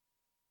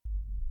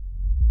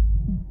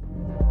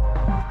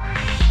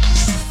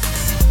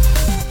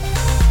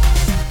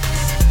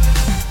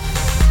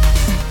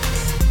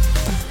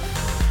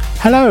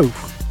Hello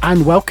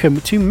and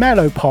welcome to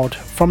Mellowpod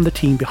from the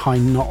team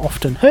behind Not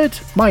Often Heard.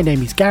 My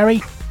name is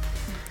Gary.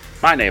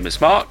 My name is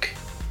Mark.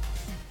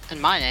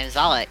 And my name is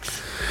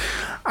Alex.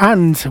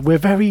 And we're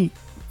very,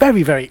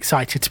 very, very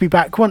excited to be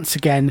back once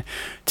again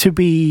to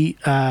be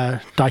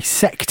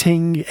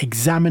dissecting,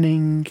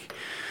 examining,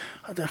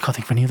 I can't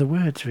think of any other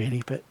words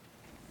really, but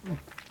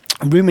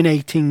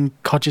ruminating,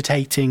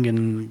 cogitating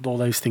and all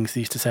those things they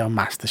used to say on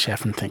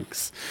MasterChef and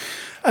things.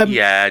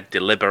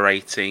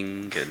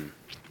 Deliberating and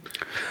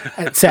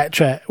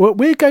etc. Well,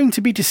 we're going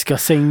to be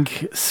discussing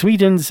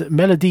Sweden's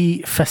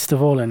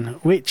Melodifestivalen,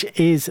 which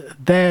is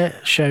their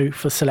show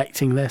for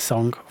selecting their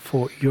song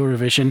for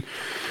Eurovision,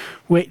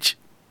 which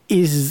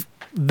is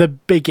the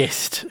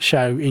biggest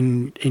show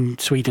in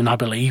Sweden, I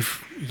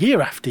believe,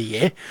 year after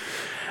year.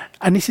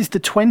 And this is the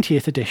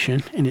 20th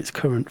edition in its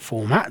current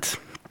format.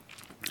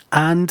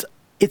 And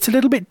it's a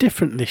little bit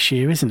different this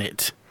year, isn't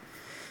it?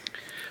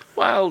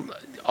 Well,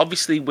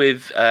 obviously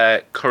with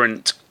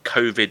current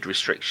COVID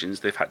restrictions,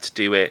 they've had to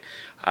do it,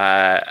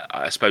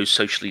 I suppose,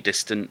 socially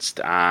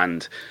distanced.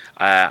 And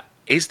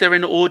is there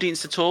an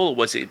audience at all? Or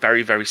was it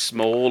very, very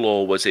small?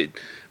 Or was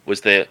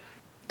the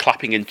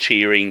clapping and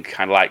cheering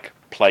kind of like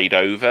played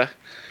over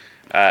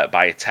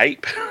by a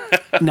tape?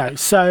 No.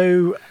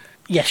 So,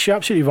 yes, you're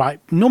absolutely right.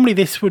 Normally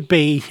this would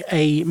be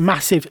a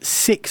massive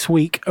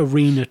 6-week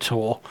arena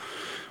tour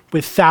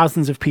with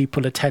thousands of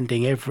people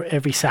attending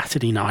every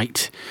Saturday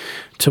night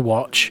to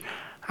watch.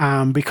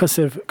 Because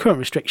of current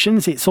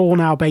restrictions, it's all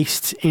now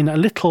based in a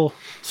little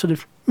sort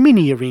of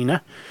mini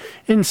arena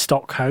in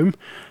Stockholm,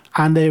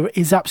 and there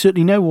is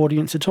absolutely no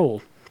audience at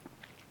all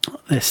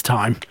this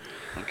time.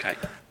 Okay.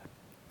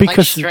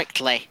 Because like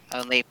strictly,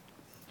 only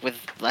with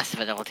less of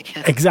an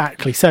audience.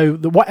 Exactly. So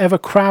whatever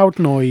crowd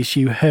noise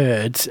you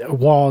heard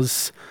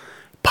was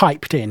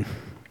piped in,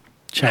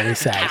 shall we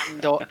say.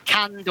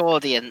 Canned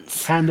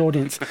audience. Canned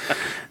audience.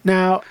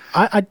 Now,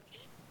 I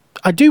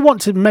do want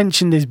to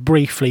mention this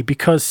briefly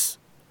because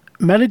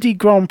Melody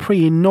Grand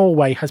Prix in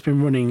Norway has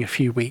been running a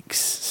few weeks,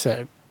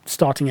 so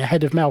starting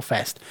ahead of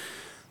Melfest.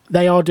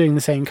 They are doing the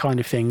same kind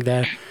of thing.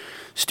 They're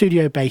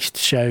studio-based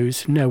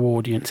shows, no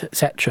audience,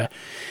 etc.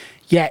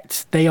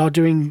 Yet they are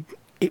doing,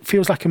 it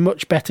feels like a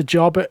much better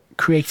job at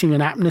creating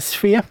an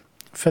atmosphere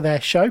for their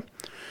show.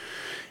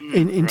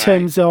 In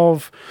terms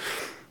of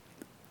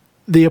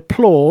the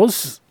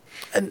applause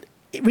and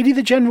really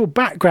the general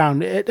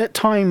background. At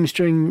times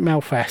during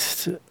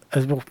Melfest,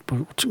 as we'll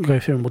go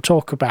through and we'll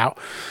talk about,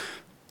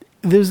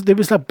 there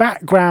was a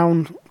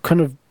background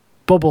kind of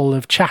bubble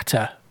of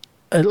chatter,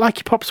 like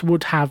you perhaps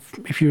would have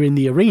if you were in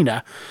the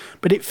arena,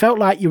 but it felt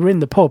like you were in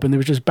the pub and there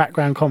was just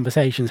background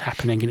conversations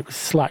happening and it was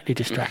slightly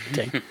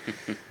distracting.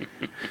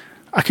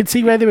 I could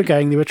see where they were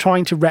going. They were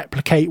trying to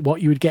replicate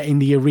what you would get in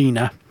the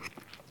arena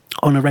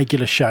on a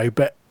regular show,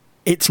 but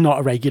it's not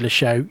a regular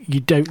show. You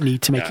don't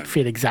need to make it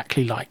feel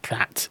exactly like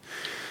that.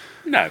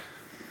 No.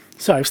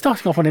 So,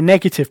 starting off on a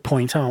negative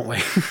point, aren't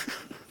we?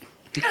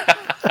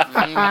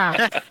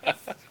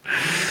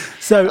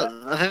 So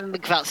I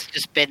think that's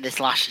just been this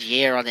last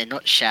year on a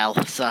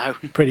nutshell. So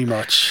pretty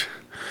much.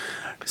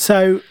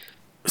 So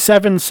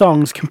 7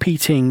 songs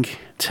competing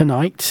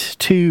tonight.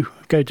 2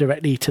 go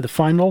directly to the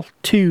final.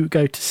 2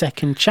 go to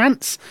second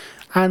chance,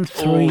 and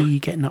 3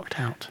 get knocked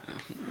out.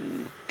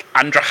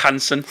 Andra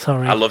Hansen.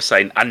 Sorry, I love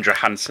saying Andra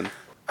Hansen.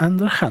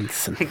 Andra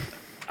Hansen.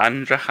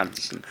 Andra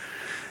Hansen.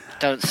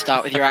 Don't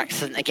start with your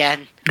accent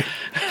again.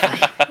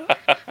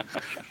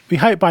 We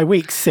hope by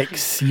week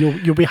 6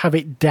 you'll have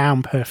it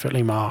down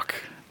perfectly, Mark.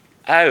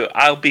 Oh,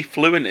 I'll be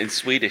fluent in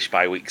Swedish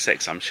by week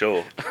 6, I'm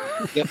sure.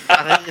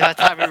 By the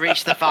time we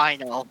reach the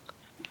final.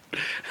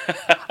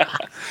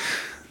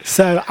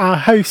 So our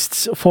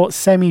hosts for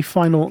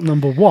semi-final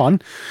number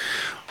 1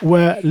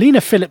 were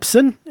Lena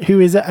Philipsson, who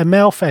is a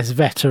Melfest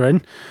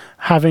veteran,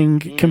 having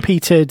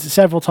competed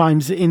several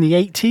times in the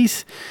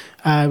 80s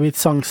with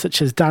songs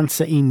such as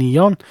Dansa i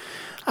Neon,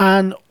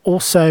 and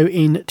also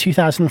in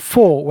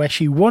 2004 where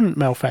she won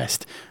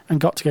Melfest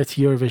and got to go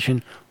to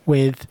Eurovision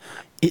with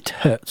It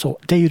Hurts, or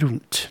Det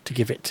Runt, to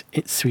give it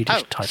its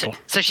Swedish title.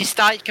 So she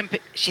started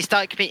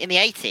competing in the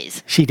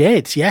 80s? She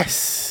did,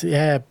 yes.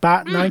 Yeah,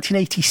 about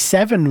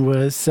 1987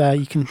 was,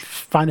 you can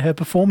find her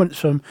performance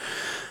from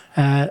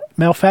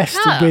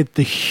Melfest with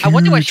the huge I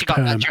wonder where she got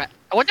perm. that dress.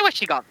 I wonder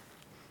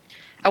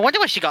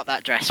where she got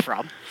that dress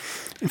from.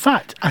 In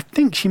fact, I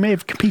think she may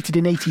have competed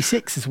in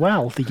 86 as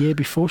well, the year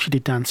before she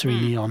did Dancer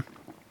in Neon.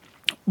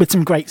 With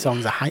some great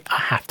songs, I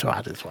have to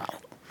add as well.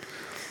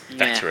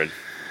 Veteran.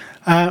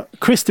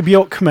 Krista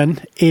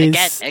Bjorkman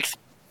is... Again,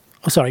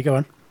 sorry, go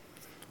on.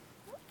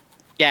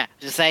 Yeah,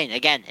 just saying,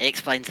 again, it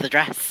explains the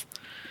dress.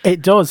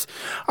 It does.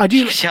 I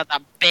do... She had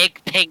that big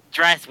pink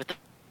dress with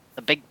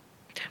the big...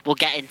 We'll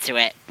get into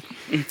it.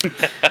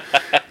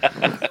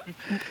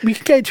 We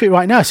can get into it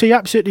right now. So you're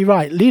absolutely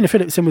right. Lena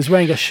Philipsson was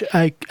wearing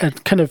a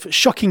kind of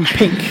shocking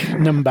pink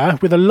number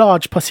with a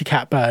large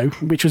pussycat bow,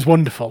 which was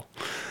wonderful.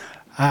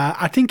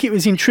 I think it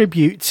was in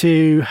tribute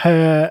to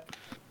her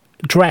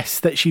dress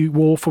that she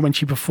wore for when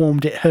she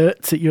performed It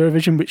Hurts at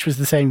Eurovision, which was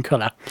the same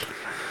colour.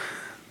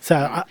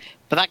 So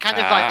But that kind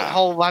of like the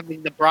whole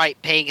having the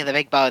bright pink and the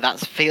big bow,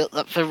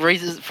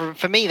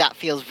 for me that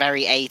feels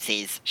very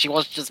 80s. She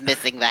was just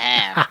missing the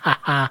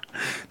hair.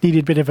 Needed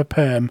a bit of a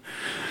perm.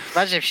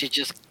 Imagine if she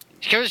just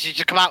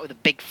come out with a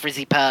big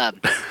frizzy perm,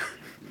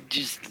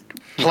 just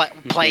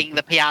playing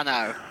the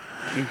piano.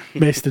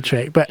 Missed the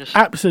trick, but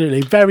absolutely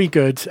very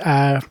good.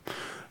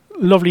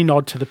 Lovely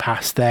nod to the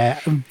past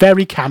there.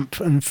 Very camp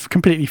and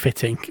completely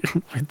fitting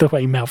with the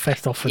way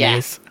Melfest often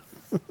is.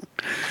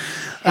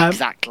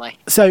 Exactly.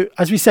 So,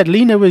 as we said,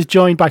 Lena was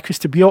joined by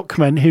Krista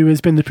Bjorkman, who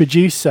has been the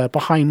producer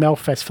behind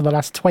Melfest for the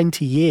last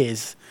 20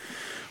 years,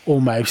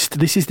 almost.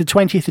 This is the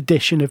 20th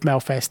edition of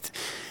Melfest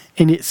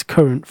in its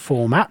current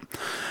format.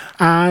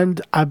 And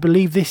I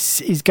believe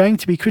this is going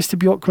to be Krista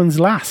Bjorkman's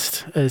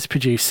last as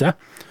producer.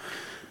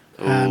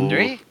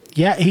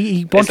 Yeah,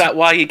 he Is that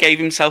why he gave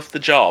himself the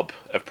job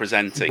of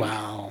presenting?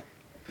 Wow.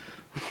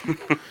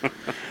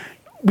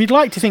 We'd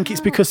like to think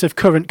it's because of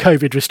current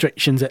COVID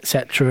restrictions,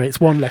 etc. It's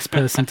one less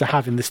person to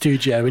have in the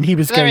studio, and he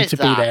was going to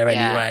be there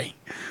anyway.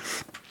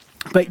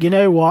 But you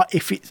know what?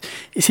 If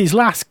it's his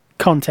last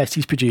contest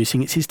he's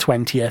producing, it's his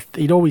 20th.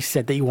 He'd always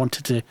said that he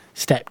wanted to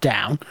step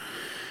down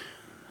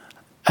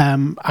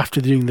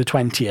after doing the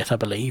 20th, I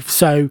believe.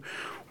 So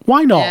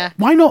why not? Yeah.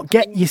 Why not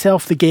get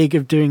yourself the gig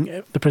of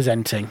doing the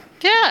presenting?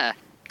 Yeah.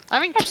 I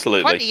mean,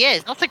 Absolutely. 20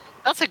 years,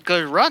 that's a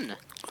good run.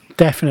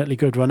 Definitely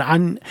good run.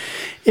 And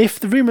if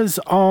the rumours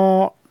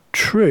are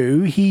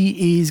true,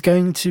 he is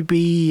going to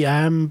be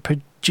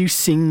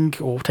producing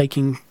or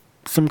taking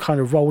some kind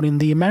of role in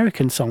the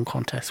American Song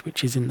Contest,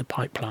 which is in the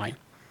pipeline.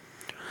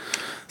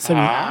 So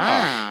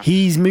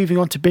he's moving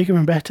on to bigger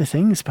and better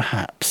things,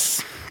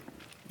 perhaps.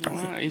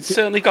 He's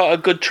certainly got a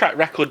good track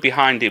record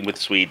behind him with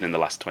Sweden in the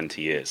last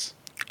 20 years.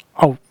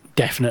 Oh,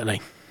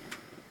 definitely.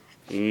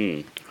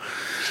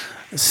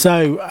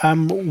 So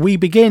we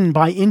begin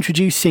by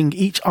introducing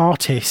each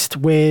artist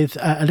with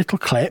a little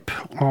clip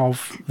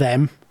of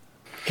them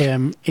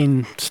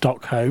in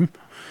Stockholm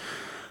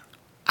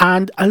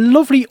and a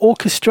lovely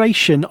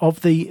orchestration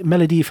of the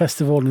Melody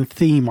Festival and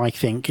theme, I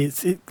think.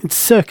 It's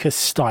circus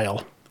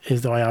style,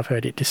 is the way I've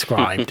heard it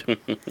described.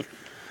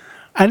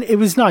 And it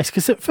was nice,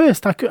 because at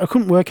first I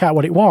couldn't work out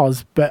what it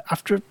was, but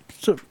after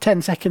sort of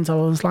 10 seconds I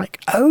was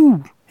like,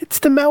 oh, it's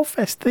the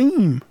Melfest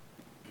theme.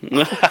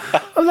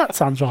 Oh, that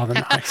sounds rather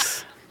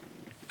nice.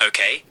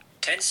 Okay,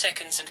 10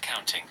 seconds and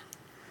counting.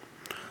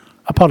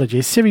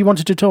 Apologies. Siri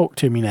wanted to talk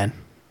to me then.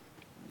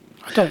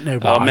 I don't know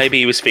why. Oh, maybe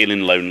he was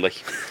feeling lonely.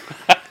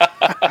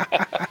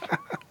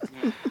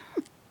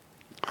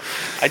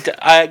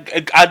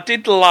 I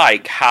did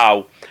like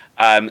how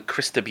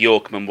Krista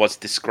Bjorkman was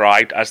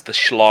described as the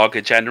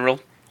Schlager General.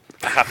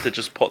 I have to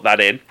just put that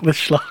in. The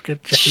Schlager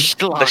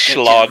General. The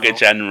Schlager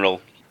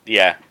General.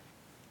 Yeah.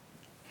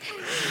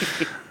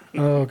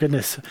 Oh,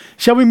 goodness.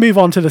 Shall we move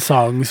on to the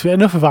songs?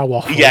 Enough of our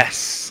waffle.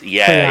 Yes.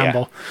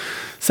 Yeah.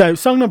 So,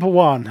 song number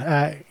 1,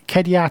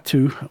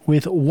 Kediatu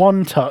with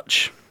One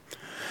Touch.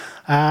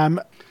 Now,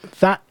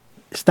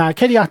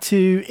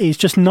 Kediatu is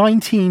just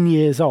 19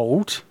 years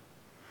old.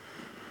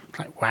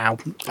 Like, wow.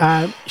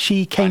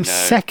 She came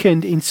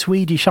second in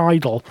Swedish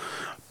Idol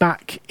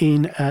back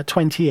in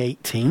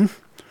 2018.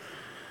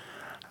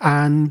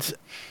 And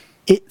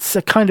it's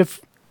a kind of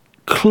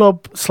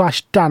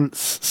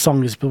club/dance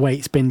song is the way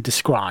it's been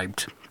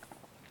described.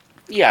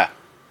 Yeah.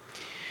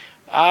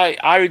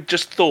 I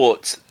just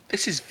thought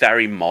this is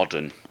very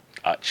modern,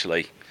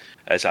 actually,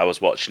 as I was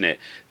watching it.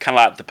 Kind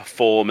of like the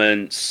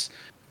performance,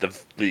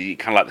 the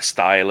kind of like the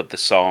style of the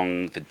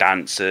song, the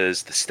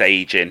dancers, the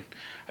staging.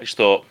 I just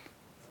thought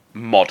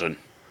modern,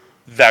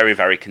 very,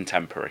 very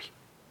contemporary.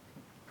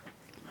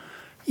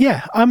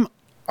 Yeah,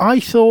 I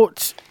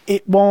thought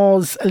it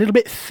was a little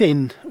bit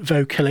thin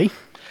vocally.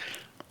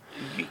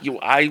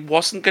 I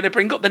wasn't going to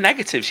bring up the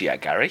negatives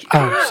yet, Gary.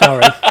 Oh,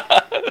 sorry.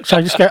 Shall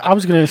I just go? I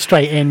was going to go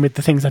straight in with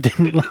the things I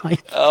didn't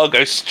like. I'll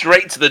go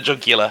straight to the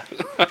jugular.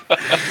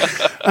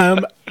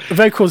 The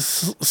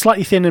vocals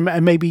slightly thin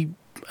and maybe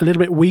a little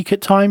bit weak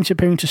at times,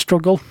 appearing to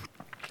struggle.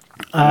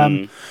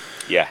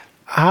 Yeah.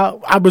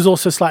 I was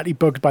also slightly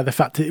bugged by the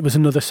fact that it was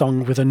another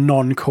song with a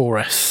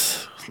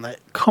non-chorus. Like,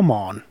 come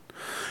on.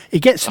 It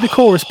gets to the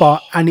chorus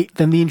part and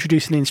then they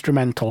introduce an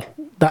instrumental.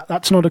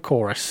 That's not a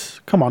chorus.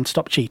 Come on,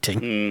 stop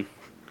cheating.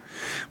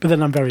 But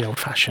then I'm very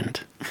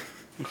old-fashioned.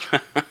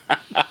 But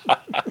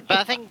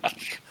I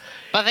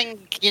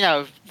think you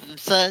know,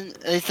 it's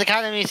the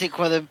kind of music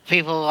where the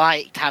people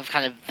like to have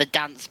kind of the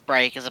dance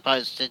break as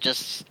opposed to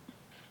just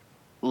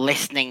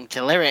listening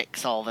to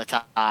lyrics all the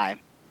time.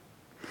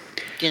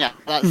 You know,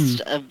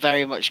 that's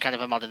very much kind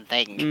of a modern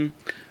thing.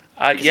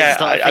 Yeah,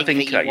 I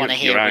think that you want to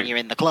hear when you're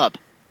in the club.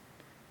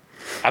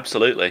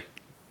 Absolutely.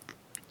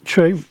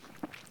 True.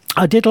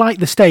 I did like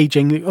the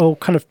staging, all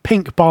kind of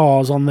pink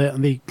bars on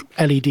the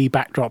LED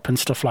backdrop and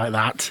stuff like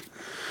that.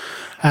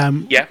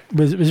 Yeah.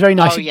 Was very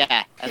nice. Oh,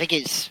 yeah. I think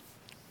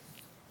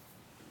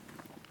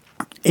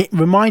it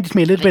reminded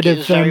me a little bit of... It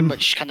was very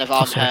much kind of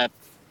on her...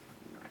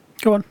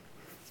 Go on.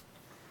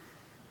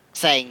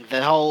 Saying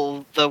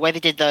the way they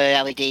did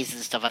the LEDs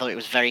and stuff, I thought it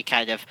was very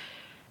kind of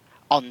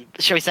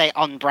shall we say,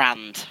 on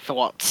brand for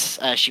what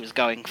she was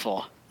going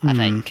for. I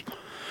think.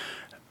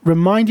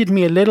 Reminded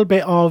me a little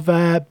bit of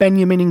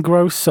Benjamin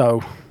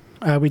Ingrosso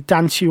with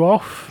Dance You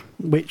Off,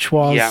 which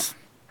was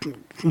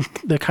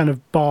the kind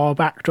of bar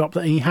backdrop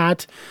that he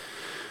had,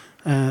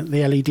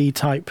 the LED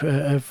type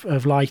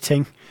of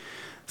lighting.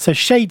 So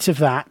shades of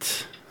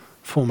that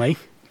for me.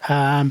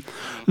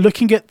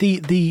 Looking at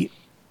the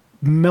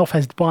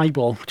Melfest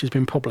Bible, which has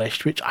been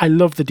published, which I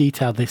love the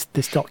detail this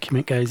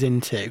document goes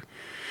into.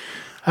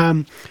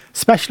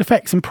 Special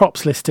effects and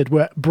props listed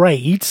were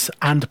braids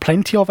and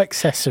plenty of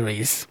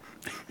accessories.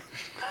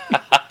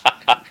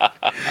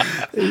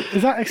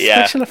 Is that a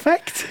special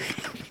effect?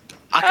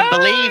 I can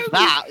believe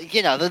that.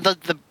 You know,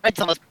 the braids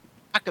on the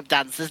backup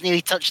dancers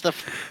nearly touched the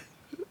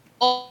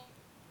floor.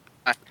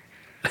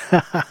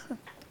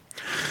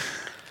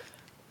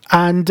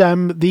 And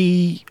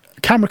the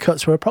camera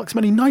cuts were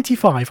approximately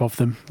 95 of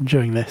them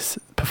during this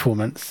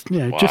performance. You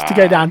know, just to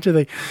go down to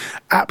the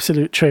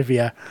absolute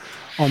trivia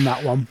on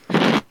that one.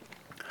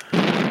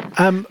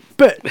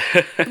 But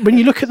when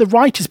you look at the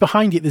writers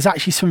behind it, there's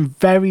actually some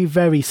very,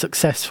 very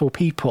successful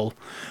people.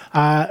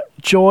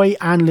 Joy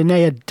and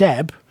Linnea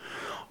Deb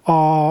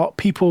are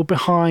people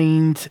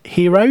behind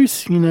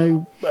Heroes, you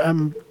know,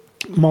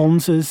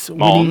 Mons'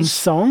 winning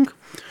song.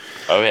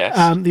 Oh,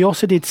 yes. They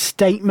also did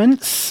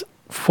Statements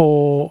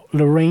for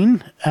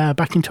Lorraine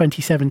back in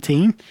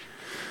 2017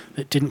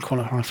 that didn't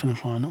qualify for the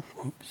final.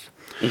 Oops.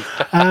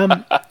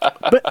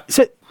 But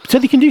so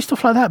they can do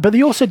stuff like that. But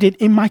they also did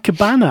In My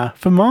Cabana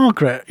for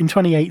Margaret in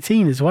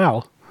 2018 as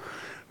well,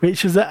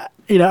 which was a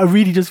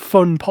really just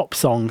fun pop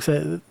song.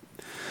 So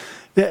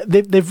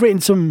they've written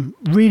some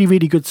really,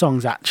 really good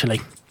songs actually.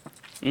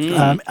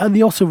 And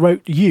they also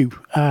wrote You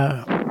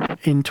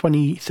in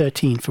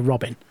 2013 for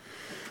Robin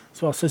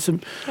as well. So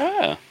some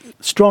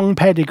strong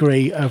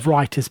pedigree of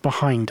writers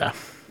behind her.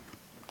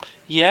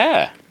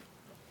 Yeah.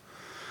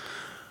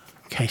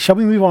 Okay, shall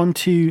we move on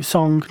to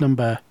song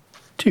number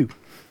 2?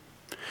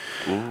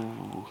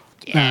 Ooh.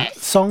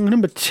 Song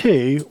number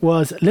 2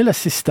 was Lilla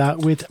Sister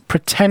with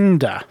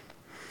Pretender.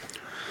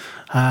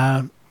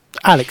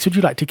 Alex, would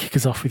you like to kick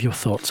us off with your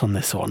thoughts on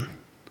this one?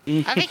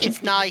 I think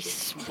it's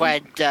nice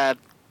when the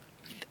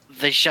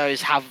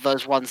shows have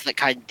those ones that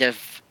kind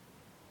of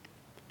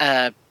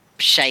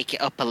shake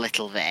it up a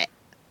little bit.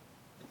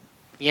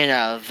 You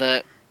know,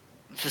 the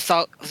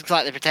songs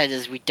like the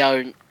Pretenders we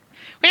don't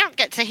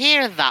get to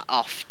hear that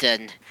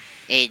often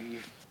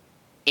in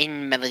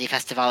Melody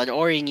Festival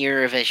or in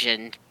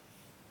Eurovision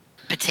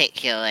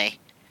particularly.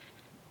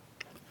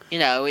 You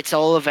know, it's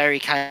all a very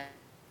kind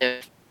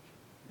of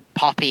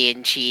poppy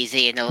and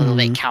cheesy and a little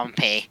bit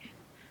campy.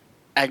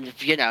 And,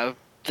 you know,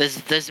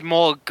 there's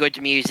more good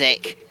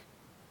music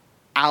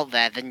out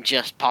there than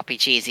just poppy,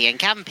 cheesy and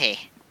campy.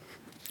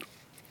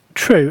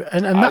 True,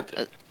 and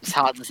that... As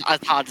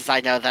hard as I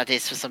know that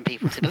is for some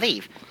people to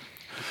believe.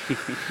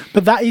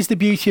 But that is the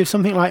beauty of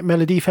something like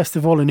Melody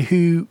Festival, and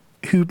who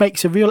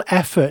makes a real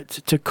effort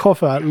to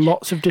cover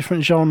lots of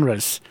different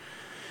genres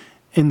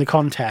in the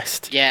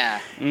contest. Yeah.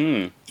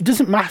 It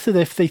doesn't matter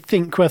if they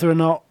think whether or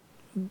not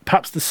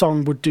perhaps the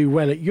song would do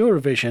well at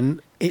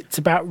Eurovision. It's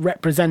about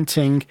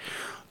representing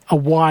a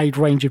wide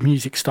range of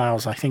music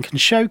styles, I think, and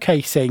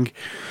showcasing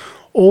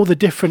all the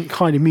different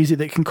kind of music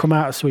that can come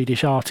out of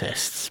Swedish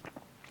artists.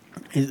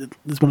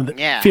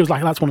 Feels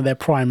like that's one of their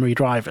primary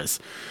drivers.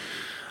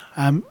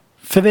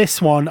 For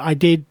this one, I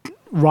did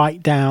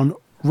write down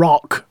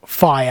rock,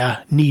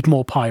 fire, need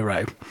more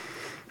pyro.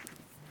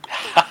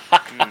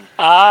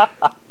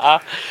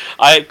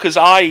 Because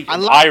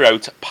I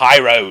wrote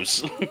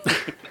pyros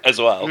as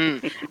well.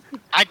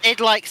 I did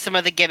like some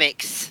of the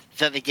gimmicks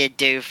that they did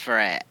do for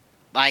it.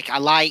 Like, I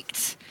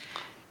liked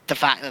the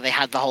fact that they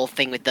had the whole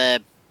thing with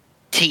the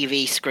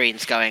TV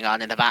screens going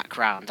on in the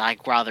background.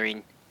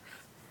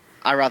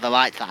 I rather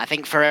liked that. I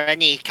think for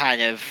any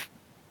kind of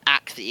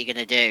act that you're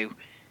going to do,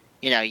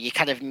 you know, you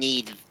kind of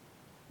need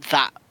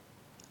that,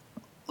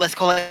 let's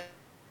call it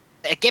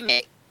a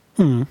gimmick.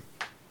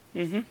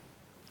 Mm-hmm.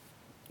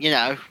 You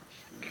know,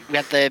 we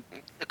had the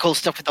cool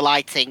stuff with the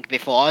lighting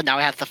before, now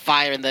we have the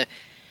fire and the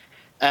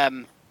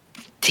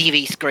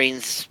TV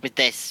screens with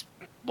this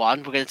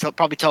one. We're going to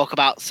probably talk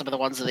about some of the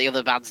ones that the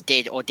other bands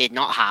did or did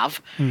not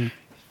have. You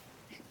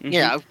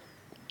know,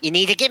 you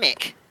need a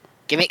gimmick.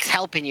 Gimmicks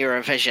help in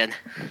Eurovision.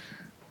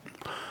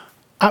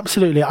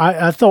 Absolutely.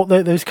 I thought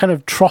that those kind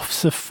of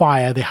troughs of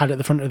fire they had at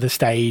the front of the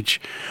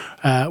stage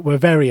were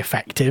very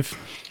effective.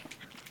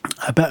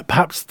 But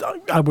perhaps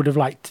I would have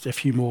liked a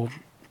few more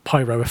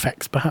pyro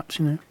effects, perhaps,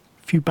 you know,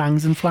 a few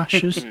bangs and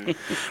flashes.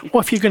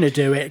 Well, if you're going to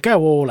do it,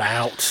 go all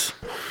out.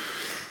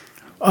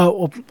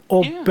 Or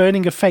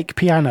burning a fake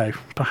piano,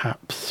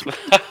 perhaps.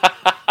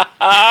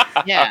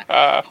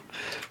 Yeah.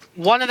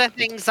 One of the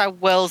things I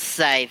will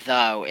say,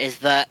 though, is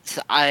that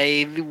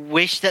I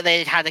wish that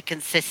they'd had a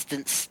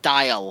consistent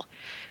style.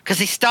 Because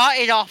they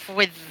started off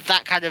with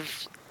that kind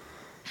of,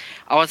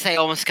 I would say,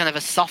 almost kind of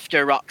a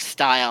softer rock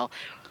style.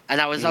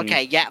 And I was,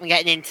 okay, yeah, I'm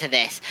getting into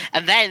this.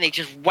 And then they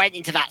just went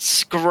into that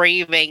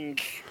screaming,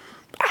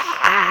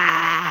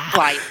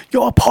 like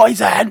You're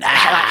poison.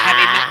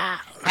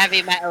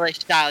 heavy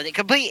metalish style. It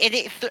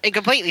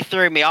completely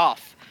threw me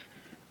off.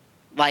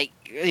 Like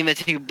in the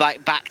two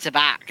back to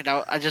back. And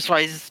I just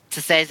wanted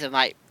to say to them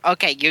like,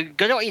 okay, you're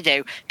good at what you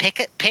do. Pick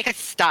a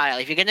style.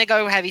 If you're gonna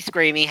go heavy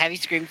scream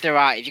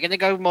throughout. If you're gonna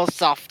go more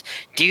soft,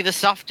 do the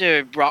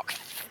softer rock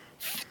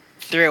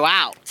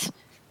throughout.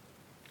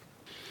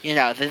 You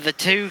know, the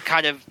two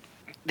kind of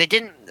they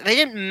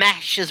didn't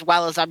mesh as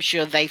well as I'm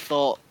sure they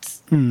thought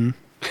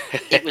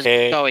it was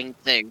going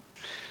to.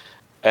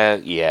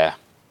 Yeah.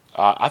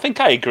 I think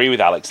I agree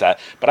with Alex there,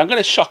 but I'm going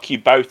to shock you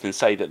both and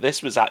say that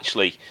this was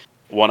actually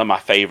one of my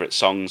favourite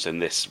songs in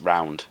this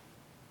round.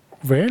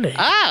 Really?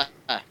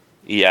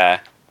 Yeah.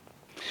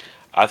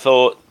 I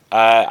thought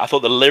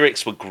the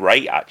lyrics were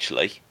great,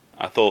 actually.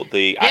 I thought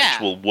the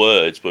actual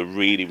words were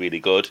really, really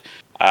good.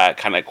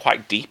 Kind of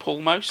quite deep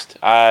almost.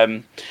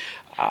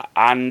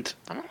 And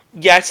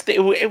yes,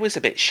 it was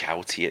a bit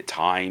shouty at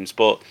times,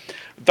 but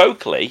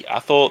vocally, I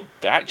thought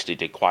they actually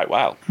did quite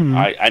well.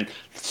 And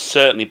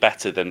certainly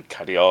better than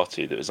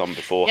Kadiatu that was on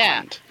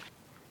beforehand.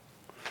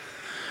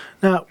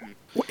 Now,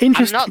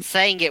 interesting. I'm not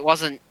saying it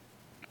wasn't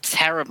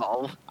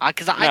terrible,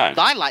 because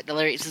I liked the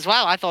lyrics as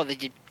well. I thought they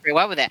did pretty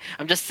well with it.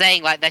 I'm just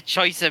saying, like, their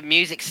choice of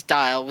music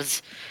style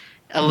was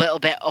a little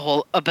bit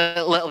all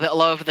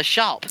over the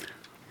shop.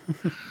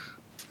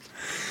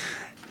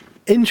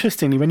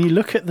 Interestingly, when you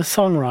look at the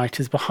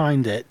songwriters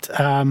behind it,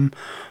 Pala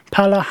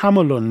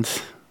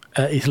Hammarlund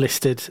is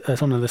listed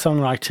as one of the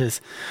songwriters,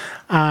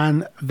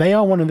 and they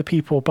are one of the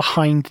people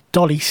behind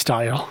Dolly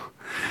Style,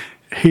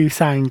 who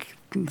sang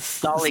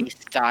Dolly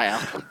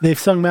Style. They've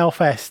sung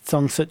Melfest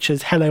songs such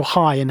as Hello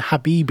Hi and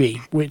Habibi,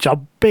 which are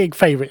big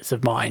favourites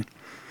of mine.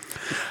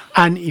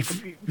 And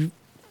if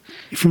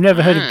you've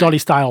never heard of Dolly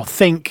Style,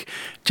 think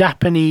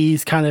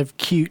Japanese kind of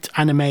cute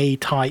anime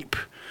type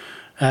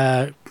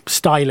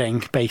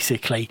styling,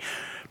 basically.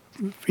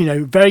 You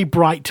know, very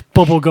bright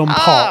bubblegum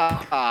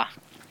pop.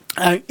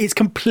 It's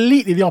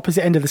completely the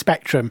opposite end of the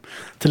spectrum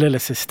to Lilla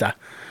Sister.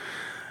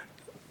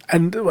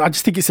 And I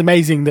just think it's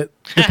amazing that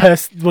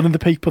one of the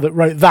people that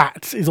wrote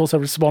that is also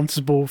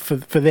responsible for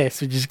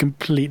this, which is a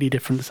completely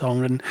different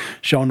song and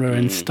genre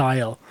and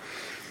style.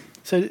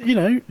 So, you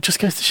know, just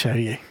goes to show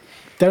you.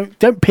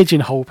 Don't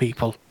pigeonhole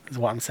people, is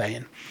what I'm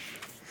saying.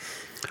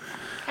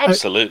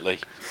 Absolutely.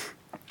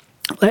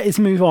 Let us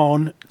move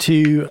on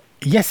to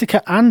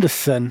Jessica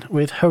Anderson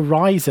with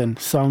Horizon,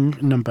 song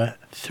number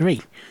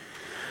 3.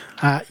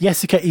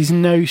 Jessica is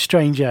no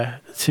stranger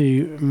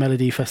to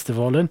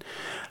Melodifestivalen.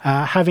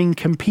 Having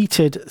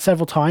competed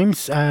several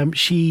times,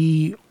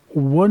 she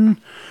won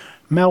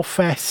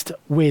Melfest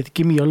with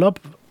Gimme Your Love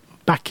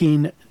back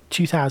in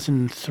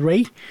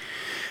 2003.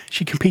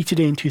 She competed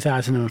in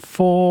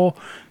 2004,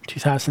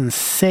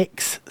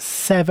 2006,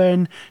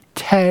 7,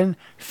 10,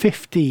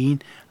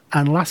 15,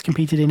 and last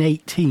competed in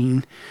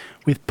 18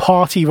 with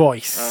Party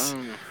Voice.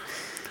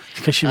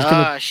 Because she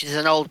was she's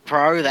an old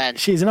pro then.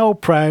 She's an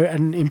old pro,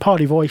 and in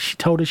Party Voice, she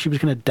told us she was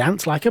going to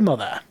dance like a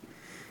mother.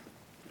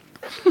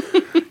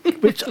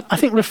 Which I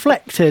think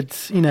reflected,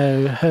 you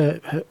know,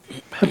 her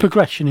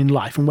progression in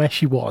life and where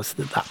she was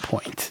at that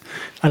point.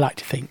 I like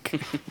to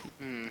think.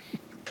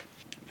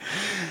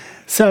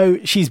 So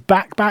she's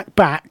back.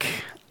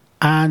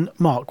 And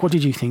Mark, what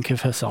did you think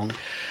of her song?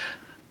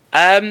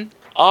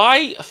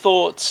 I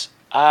thought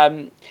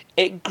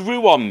it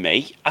grew on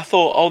me. I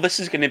thought, this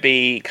is going to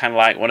be kind of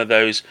like one of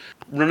those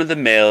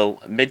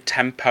run-of-the-mill,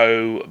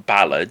 mid-tempo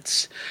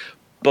ballads.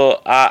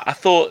 But I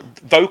thought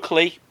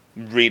vocally,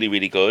 really,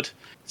 really good.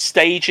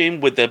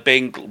 Staging with the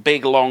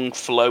big, long,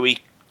 flowy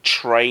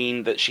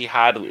train that she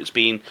had that was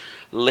being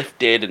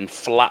lifted and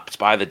flapped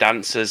by the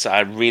dancers.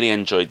 I really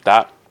enjoyed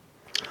that.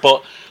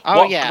 But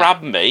what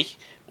grabbed me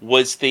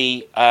was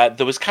there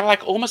was kind of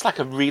like almost like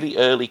a really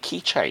early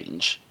key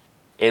change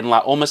in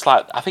almost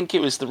like I think it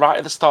was right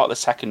at the start of the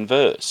second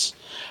verse,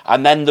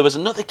 and then there was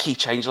another key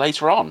change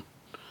later on.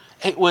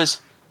 It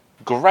was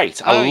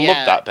great. I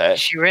loved that bit.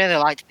 She really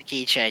liked the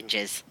key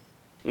changes.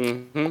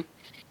 Mm-hmm.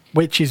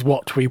 Which is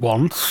what we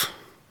want.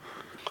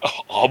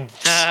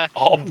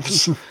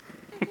 Obs.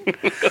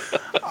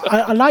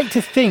 I like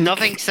to think...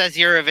 Nothing says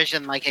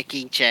Eurovision like a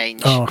key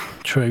change. Oh,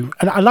 true.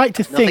 And I like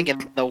to think...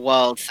 Nothing in the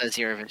world says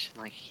Eurovision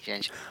like a key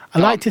change. I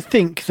like to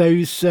think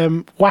those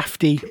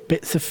wafty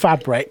bits of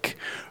fabric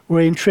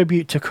were in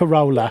tribute to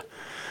Carola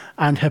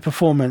and her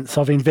performance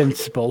of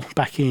Invincible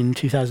back in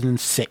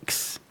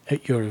 2006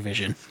 at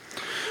Eurovision.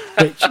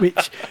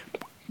 Which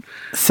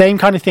same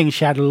kind of thing.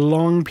 She had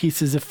long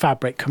pieces of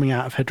fabric coming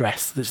out of her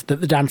dress that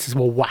the dancers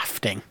were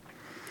wafting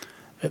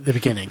at the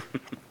beginning.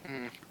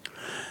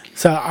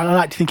 So I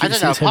like to think it's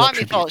her Part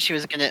of me thought she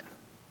was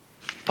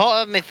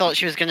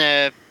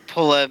gonna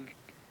pull a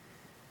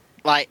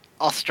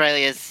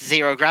Australia's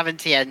zero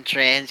gravity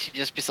entry, and she'd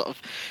just be sort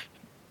of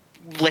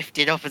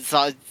lifted up and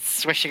started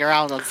swishing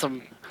around on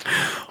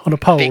a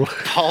pole, big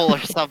pole or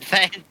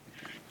something.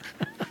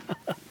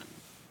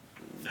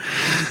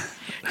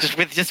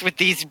 just with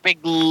these big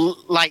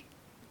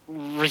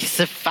wreaths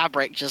of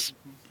fabric just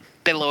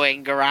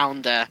billowing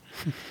around her.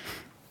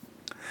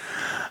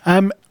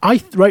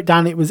 Wrote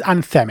down it was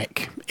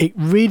anthemic. It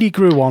really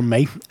grew on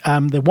me.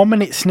 The 1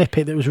 minute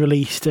snippet that was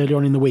released earlier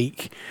on in the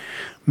week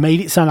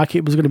made it sound like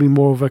it was going to be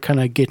more of a kind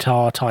of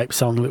guitar type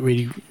song that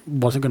really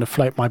wasn't going to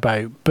float my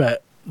boat.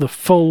 But the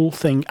full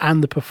thing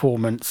and the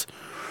performance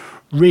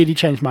really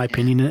changed my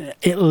opinion, and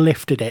it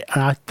lifted it.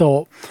 And I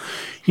thought,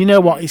 you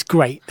know what, it's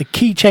great. The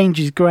key change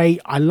is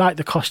great. I like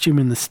the costume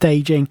and the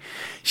staging.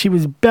 She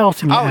was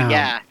belting it out. Oh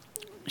yeah,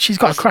 she's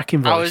got a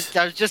cracking voice.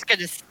 I was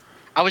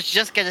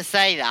just gonna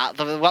say that.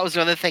 What was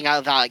the other thing I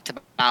liked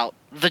about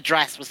the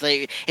dress was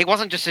that it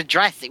wasn't just a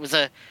dress; it was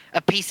a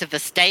piece of the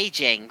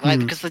staging. Like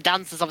because the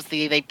dancers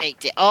obviously they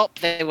picked it up,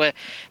 they were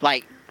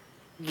like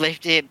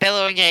lifting it,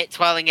 billowing it,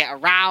 twirling it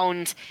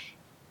around.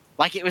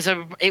 Like it was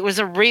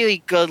a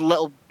really good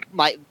little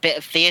like bit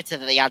of theatre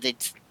that they added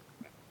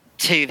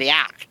to the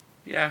act.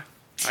 Yeah,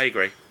 I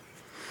agree.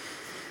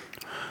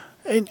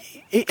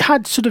 It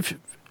had sort of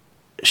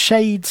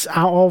shades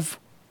out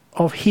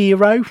of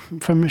Hero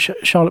from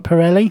Charlotte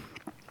Perrelli.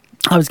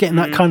 I was getting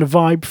that kind of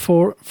vibe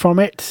from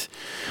it.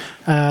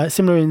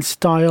 Similar in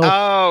style.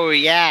 Oh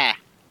yeah.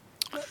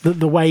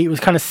 The way it was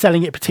kind of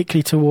selling it,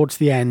 particularly towards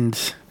the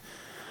end.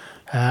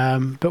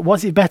 But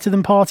was it better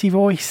than Party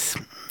Voice?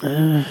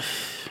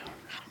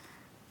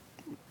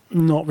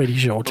 Not really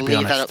sure, to be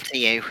honest. Leave that up to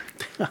you.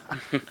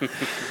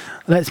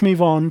 Let's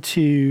move on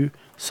to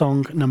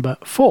song number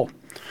 4.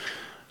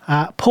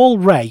 Paul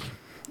Ray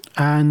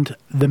and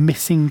The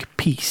Missing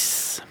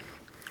Piece.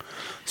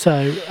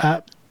 So,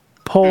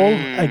 Paul,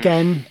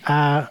 again,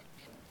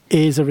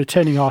 is a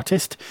returning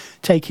artist,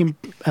 taking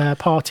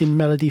part in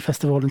Melody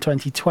Festival in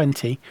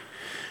 2020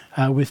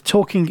 with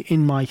Talking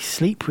in My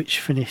Sleep, which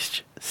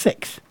finished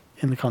 6th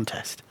in the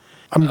contest.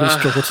 I'm going to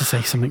struggle to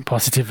say something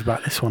positive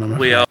about this one.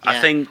 We are. Yeah. I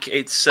think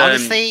it's...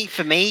 Honestly,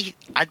 for me,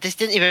 this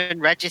didn't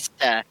even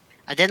register.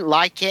 I didn't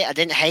like it. I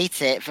didn't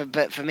hate it.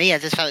 But for me, I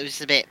just felt it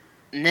was a bit...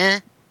 Nah.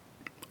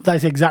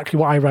 That's exactly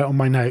what I wrote on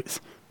my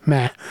notes.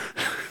 Meh.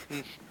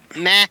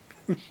 Meh.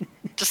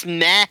 Just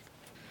meh.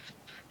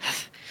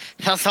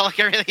 That's all I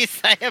can really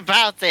say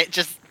about it.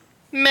 Just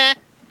meh.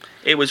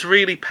 It was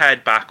really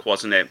pared back,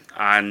 wasn't it?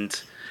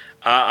 And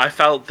I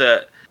felt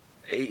that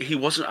he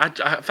wasn't.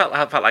 I felt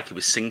like he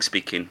was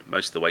sing-speaking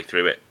most of the way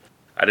through it.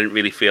 I didn't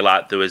really feel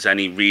like there was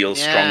any real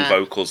strong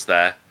vocals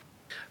there.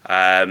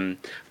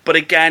 But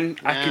again,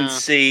 I can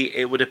see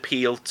it would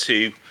appeal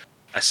to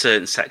a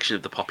certain section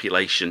of the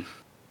population,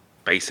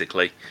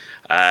 basically,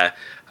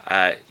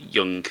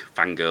 young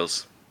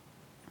fangirls.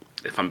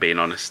 If I'm being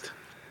honest,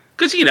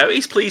 because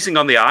he's pleasing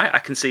on the eye. I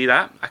can see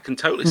that. I can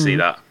totally see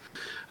that.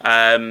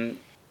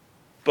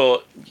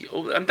 But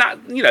and that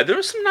there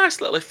are some nice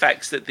little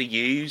effects that they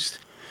used.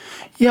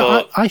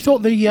 Yeah, I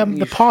thought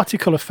the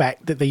particle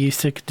effect that they used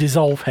to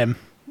dissolve him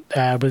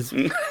was.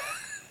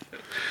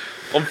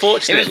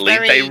 Unfortunately,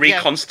 they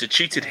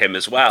reconstituted him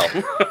as well.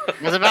 I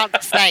was about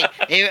to say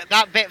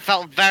that bit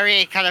felt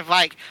very kind of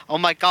like, oh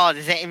my god,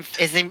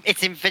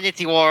 it's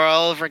Infinity War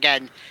all over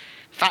again.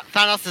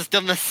 Thanos has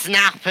done the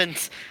snap, and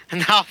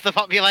half the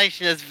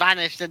population has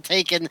vanished and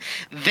taken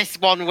this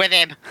one with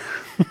him.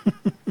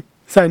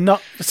 So,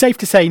 not safe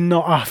to say,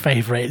 not our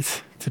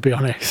favourites, to be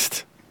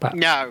honest. But,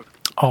 no.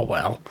 Oh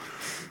well.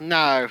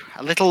 No,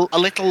 a little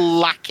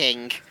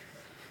lacking.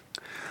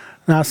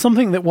 Now,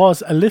 something that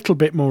was a little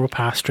bit more up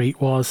our street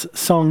was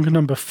song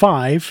number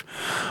 5,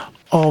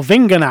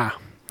 Orvingarna,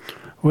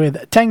 with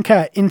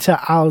Tänka inte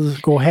alls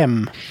gå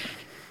hem.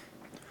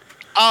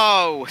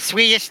 Oh,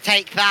 Swedish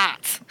take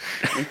that.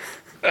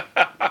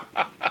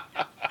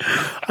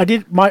 I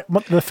did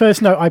the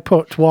first note I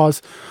put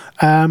was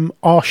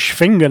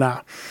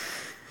Årsfingarna,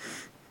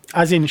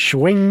 as in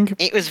swing.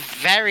 It was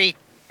very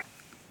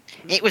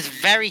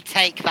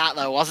take that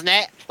though, wasn't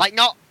it? Like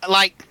not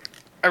like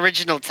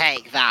original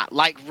take that,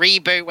 like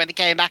reboot when they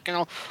came back and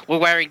all were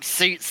wearing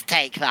suits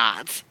take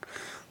that.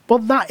 Well,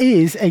 that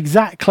is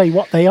exactly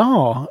what they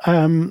are.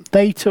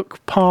 They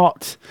took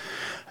part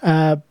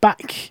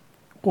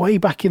way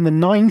back in the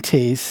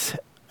 90s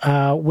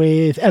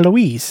with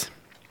Eloise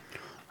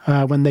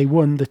when they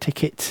won the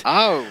ticket.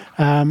 Oh.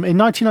 In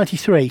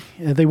 1993,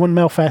 they won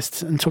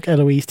Melfest and took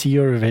Eloise to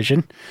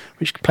Eurovision,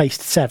 which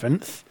placed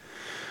 7th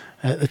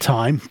at the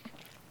time.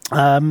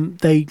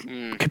 They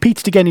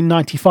competed again in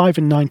 95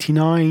 and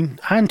 99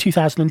 and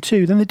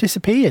 2002. Then they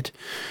disappeared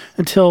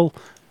until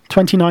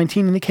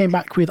 2019, and they came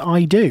back with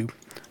I Do.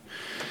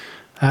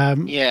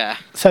 Yeah.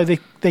 So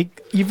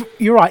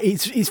you're right.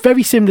 It's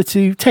very similar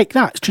to Take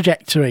That's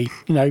trajectory.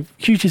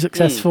 Hugely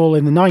successful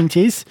in the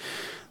 90s,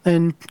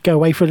 then go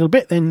away for a little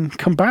bit, then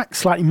come back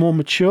slightly more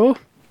mature.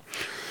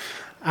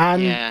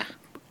 But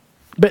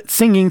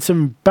singing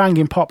some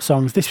banging pop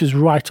songs. This was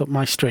right up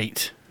my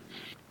street.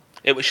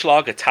 It was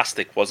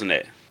Schlagertastic, wasn't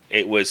it?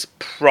 It was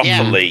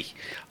properly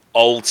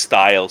old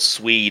style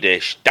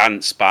Swedish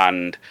dance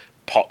band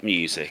pop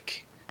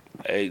music.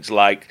 It's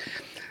like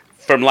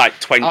from like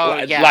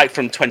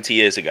 20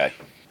 years ago,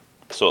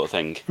 sort of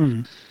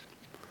thing.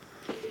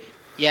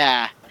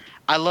 Yeah,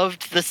 I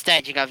loved the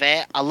staging of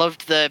it. I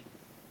loved the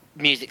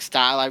music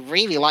style. I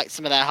really liked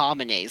some of their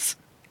harmonies.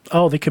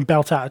 Oh, they can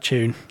belt out a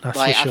tune. That's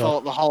Like, for I sure.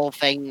 thought the whole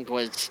thing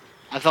was.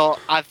 I thought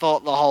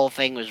the whole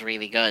thing was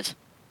really good.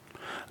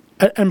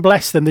 And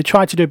bless them, they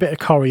tried to do a bit of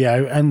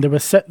choreo, and there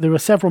were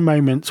several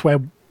moments where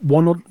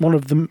one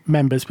of the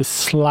members was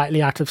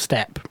slightly out of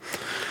step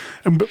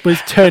and was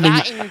turning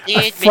That a endeared me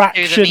to them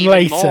fraction even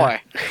later. more.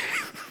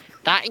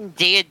 That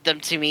endeared them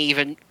to me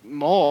even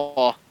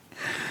more.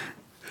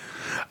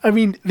 I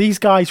mean, these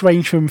guys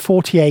range from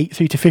 48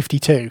 through to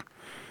 52,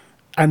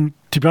 and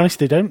to be honest,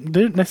 they don't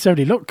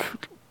necessarily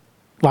look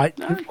like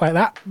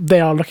that. They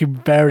are looking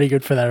very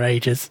good for their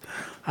ages,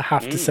 I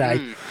have to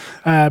say.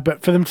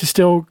 But for them to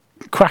still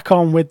crack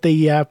on with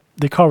the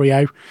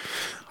choreo,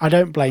 I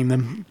don't blame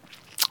them.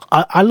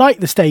 I like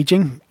the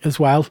staging as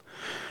well.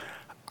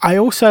 I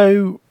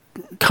also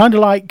kind of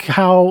like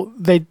how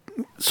they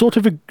sort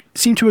of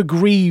seem to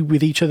agree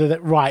with each other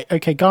that, right,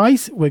 okay,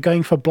 guys, we're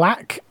going for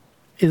black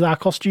is our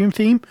costume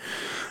theme.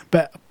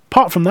 But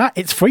apart from that,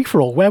 it's free for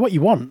all. Wear what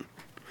you want.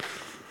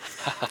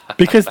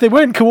 Because they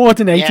weren't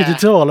coordinated Yeah.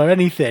 at all or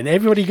anything.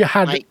 Everybody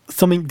had Like-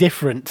 something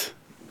different.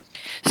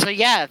 So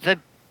yeah,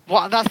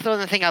 that's the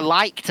other thing I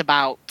liked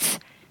about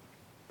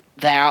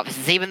their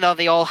outfits. Even though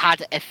they all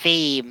had a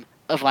theme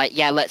of like,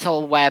 yeah, let's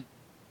all wear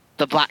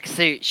the black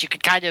suits, you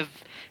could kind of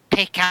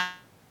pick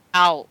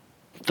out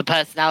the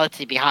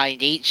personality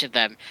behind each of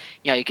them.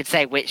 You know, you could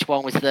say which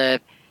one was the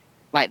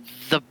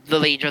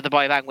leader of the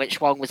boy band,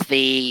 which one was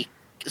the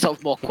sort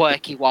of more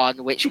quirky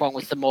one, which one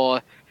was the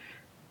more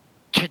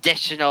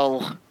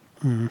traditionalist.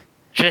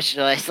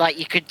 Like,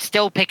 you could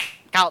still pick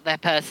out their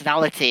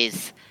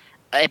personalities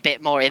a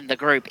bit more in the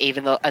group,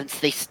 even though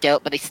they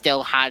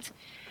still had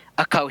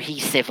a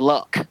cohesive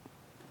look.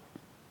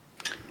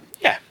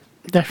 Yeah.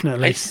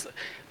 Definitely.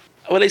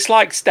 It's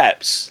like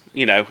Steps.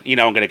 You know, I'm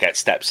going to get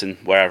Steps in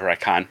wherever I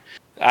can.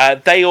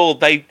 They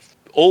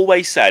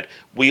always said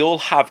we all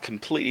have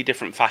completely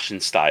different fashion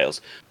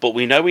styles, but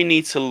we know we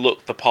need to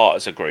look the part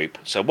as a group.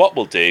 So what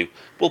we'll do,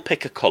 we'll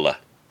pick a colour.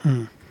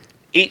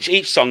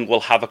 Each song will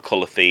have a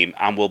colour theme,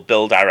 and we'll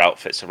build our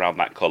outfits around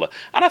that colour.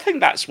 And I think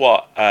that's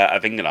what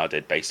Avinganar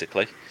did,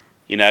 basically.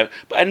 You know,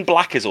 and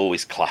black is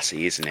always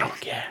classy, isn't it? Oh,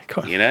 yeah.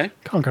 Can't, You know,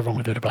 can't go wrong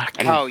with the black.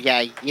 Oh yeah,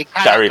 you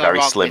can't very go very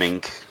wrong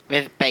slimming.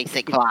 with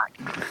basic black.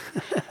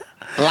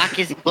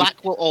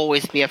 Black will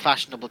always be a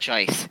fashionable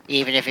choice,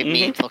 even if it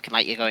means looking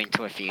like you're going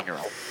to a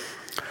funeral.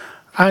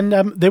 And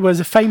there was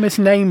a famous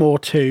name or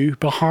two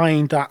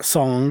behind that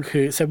song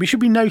who said we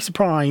should not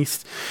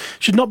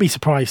be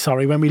surprised,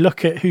 sorry, when we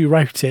look at who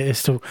wrote it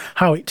as to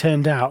how it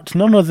turned out.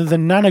 None other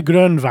than Nana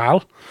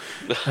Grönvall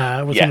was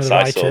one of Yes, the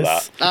I writers. saw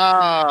that.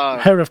 Oh,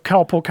 Her of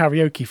Carpool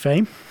Karaoke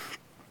fame.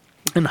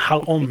 And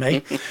Hal on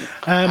me.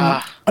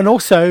 And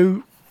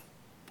also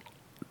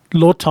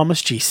Lord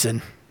Thomas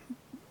Gison.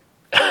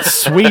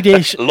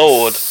 Swedish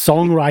Lord.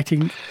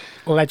 songwriting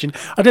legend.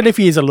 I don't know if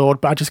he is a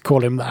lord, but I just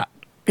call him that.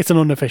 It's an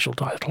unofficial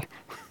title.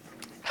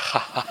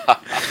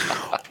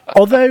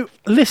 Although,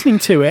 listening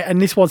to it,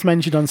 and this was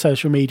mentioned on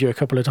social media a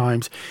couple of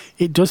times,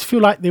 it does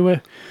feel like they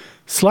were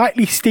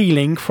slightly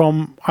stealing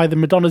from either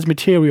Madonna's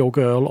Material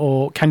Girl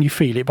or Can You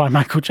Feel It by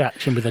Michael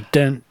Jackson with a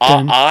dun,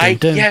 dun, dun,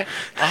 dun. Yeah,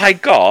 I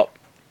got,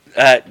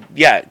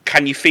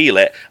 Can You Feel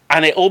It?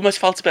 And it almost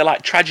felt a bit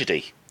like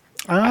Tragedy.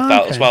 I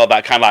felt as well,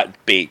 that kind of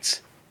like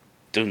beats.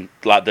 Dun,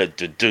 like the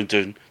dun, dun,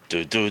 dun,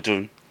 dun, dun,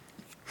 dun.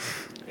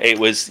 It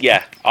was,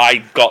 yeah, I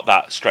got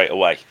that straight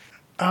away.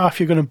 If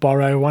you're going to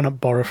borrow, why not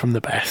borrow from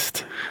the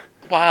best?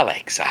 Well,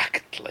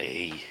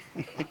 exactly.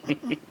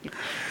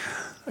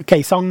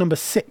 Okay, song number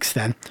 6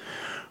 then.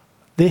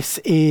 This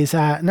is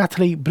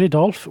Natalie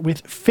Bridolf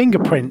with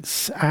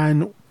Fingerprints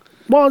and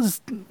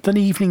was an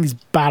evening's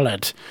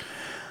ballad.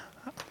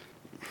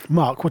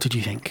 Mark, what did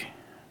you think?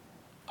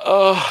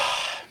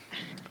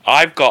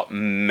 I've got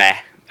meh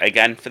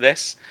again for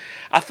this.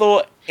 I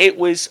thought it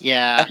was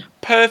yeah. a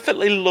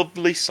perfectly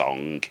lovely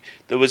song.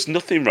 There was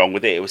nothing wrong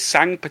with it. It was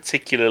sang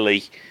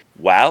particularly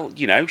well.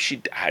 You know,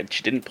 she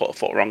didn't put a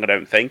foot wrong, I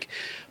don't think.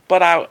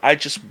 But I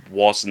just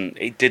wasn't.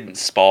 It didn't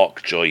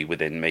spark joy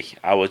within me.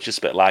 I was just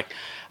a bit like,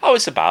 oh,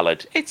 it's a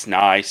ballad. It's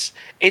nice.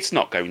 It's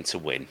not going to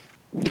win.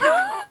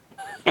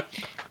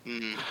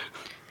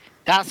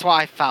 That's what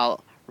I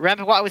felt.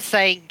 Remember what I was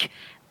saying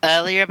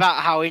earlier about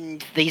how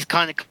in these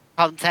kind of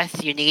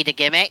contests you need a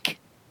gimmick?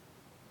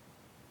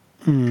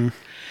 I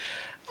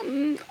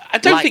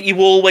don't think you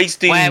always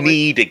do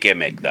need a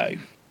gimmick, though.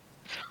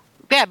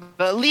 Yeah,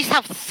 but at least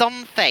have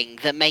something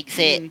that makes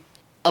it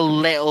a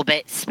little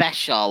bit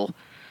special.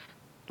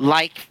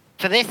 Like,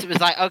 for this, it was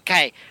like,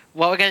 okay,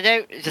 what we're going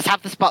to do is just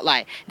have the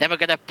spotlight. Then we're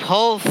going to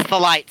pulse the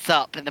lights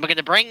up, and then we're going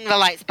to bring the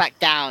lights back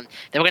down.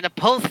 Then we're going to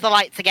pulse the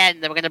lights again,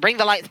 then we're going to bring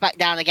the lights back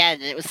down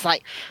again. And it was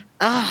like,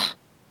 I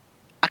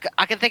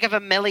can think of a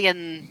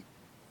million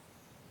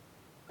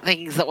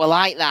things that were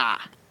like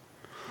that.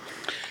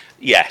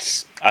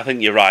 Yes, I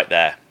think you're right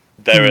there.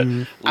 There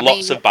are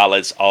lots of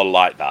ballads are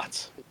like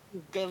that.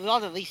 Good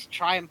Lord, at least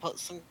try and put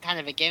some kind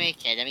of a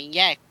gimmick in. I mean,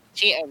 yeah,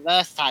 Cheetah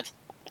Verse had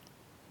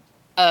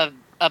a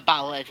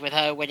ballad with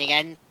her winning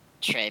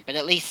entry, but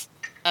at least,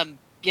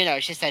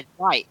 she said,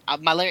 right,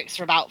 my lyrics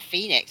are about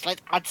Phoenix.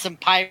 Let's add some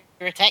pirate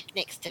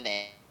pyrotechnics to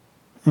this.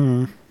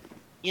 Hmm.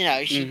 You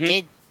know, she Mhm.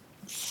 did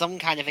some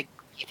kind of a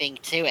thing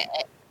to it,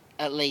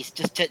 at least,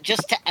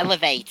 just to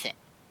elevate it.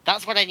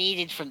 That's what I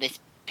needed from this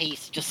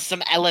piece, just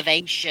some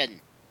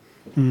elevation.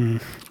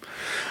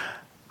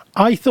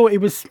 I thought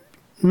it was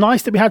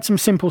nice that we had some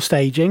simple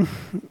staging.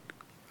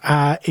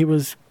 It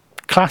was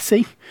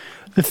classy.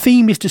 The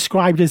theme is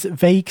described as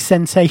vague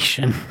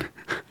sensation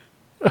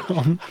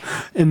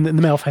in the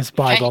Melfest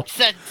Bible.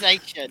 Fake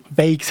sensation.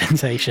 Vague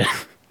sensation.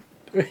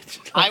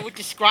 I would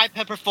describe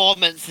her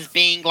performance as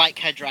being like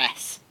her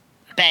dress.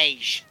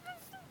 Beige.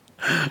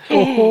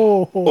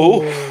 Oh.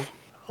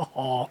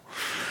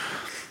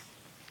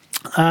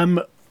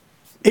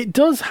 It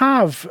does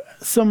have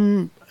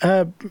some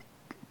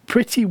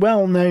pretty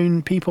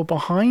well-known people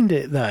behind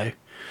it, though,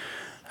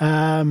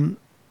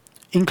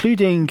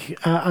 including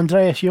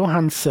Andreas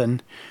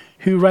Johansson,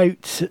 who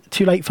wrote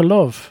 "Too Late for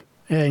Love"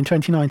 in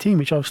 2019,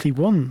 which obviously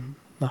won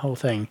the whole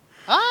thing.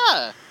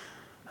 Ah.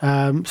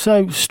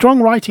 So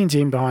strong writing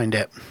team behind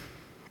it.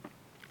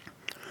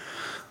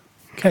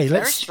 Okay,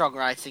 Very let's strong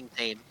writing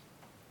team.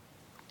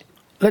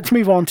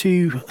 move on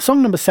to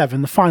song number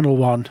 7, the final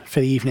one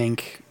for the evening,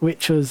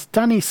 which was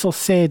Danny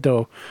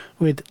Saucedo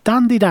with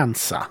Dandy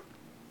Dancer.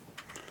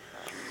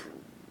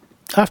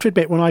 After a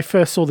bit, when I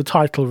first saw the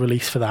title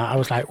release for that, I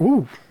was like,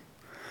 ooh,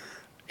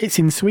 it's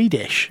in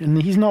Swedish.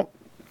 And he's not...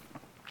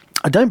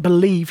 I don't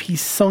believe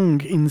he's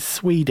sung in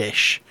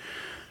Swedish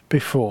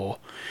before.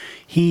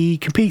 He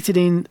competed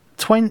in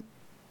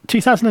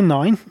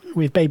 2009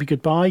 with Baby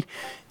Goodbye,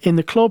 in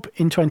The Club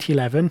in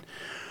 2011,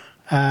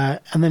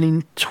 and then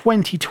in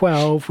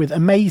 2012 with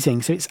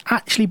Amazing. So it's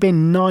actually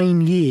been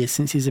 9 years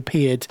since he's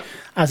appeared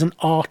as an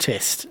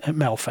artist at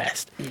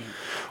Melfest.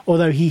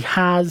 Although he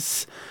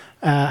has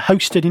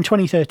hosted in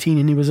 2013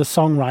 and he was a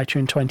songwriter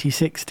in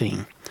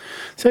 2016.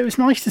 So it was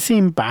nice to see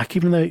him back,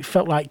 even though it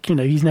felt like,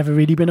 he's never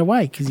really been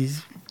away because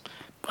he's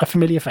a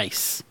familiar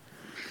face.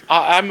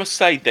 I must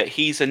say that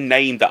he's a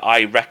name that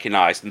I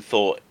recognised and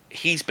thought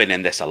he's been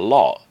in this a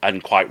lot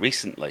and quite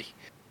recently.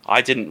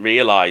 I didn't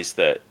realise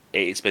that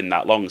it's been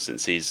that long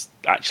since he's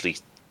actually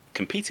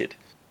competed.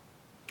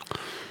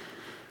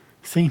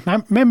 See,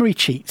 memory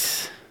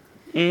cheats.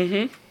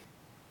 Mm-hmm.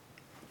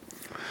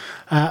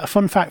 A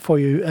fun fact for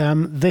you,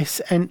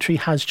 this entry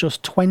has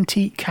just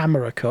 20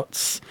 camera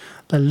cuts,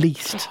 the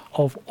least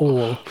of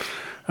all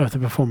of the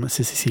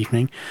performances this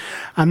evening.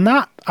 And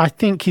that, I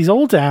think, is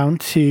all down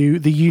to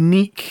the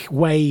unique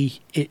way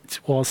it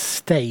was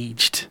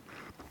staged.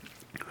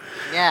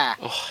 Yeah.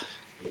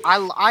 I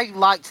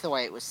liked the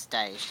way it was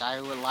staged. I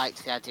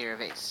liked the idea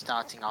of it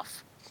starting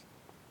off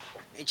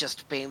it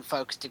just being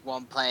focused in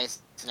one place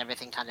and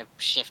everything kind of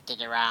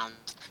shifted around.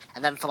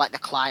 And then for like the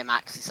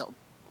climax, it sort of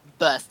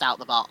burst out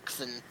the box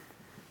and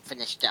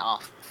finished it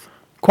off.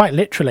 Quite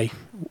literally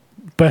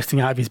bursting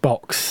out of his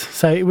box.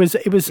 So it was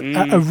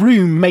a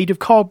room made of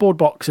cardboard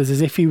boxes,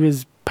 as if he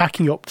was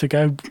packing up to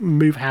go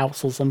move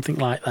house or something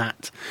like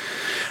that.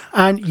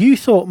 And you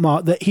thought,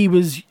 Mark, that he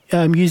was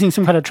using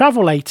some kind of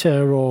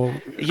travelator or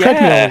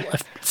treadmill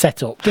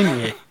setup, didn't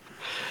you?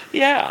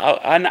 Yeah,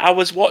 and I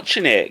was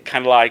watching it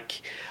kind of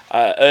like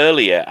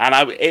earlier,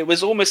 and it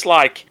was almost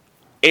like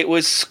it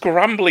was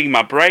scrambling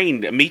my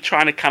brain, me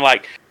trying to kind of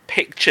like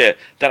picture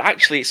that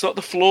actually it's not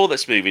the floor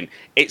that's moving,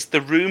 it's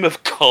the room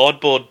of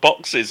cardboard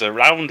boxes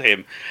around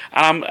him.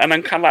 And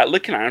I'm kind of like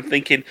looking at it and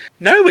thinking,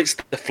 no, it's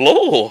the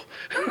floor.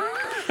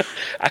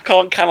 I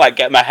can't kind of like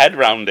get my head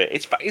around it.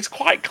 It's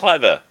quite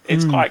clever.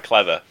 It's quite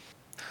clever.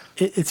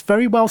 It's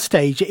very well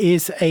staged. It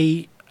is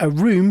a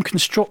room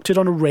constructed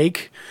on a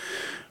rig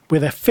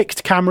with a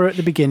fixed camera at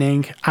the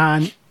beginning,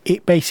 and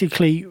it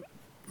basically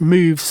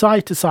moves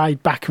side to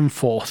side, back and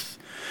forth.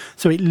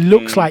 So it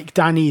looks like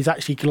Danny is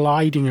actually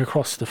gliding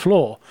across the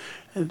floor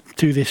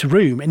to this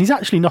room, and he's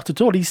actually not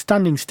at all. He's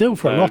standing still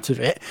for a lot of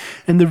it,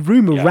 and the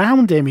room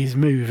around him is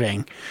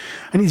moving,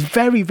 and it's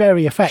very,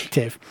 very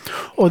effective.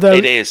 Although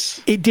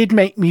it did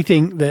make me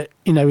think that,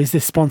 is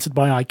this sponsored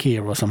by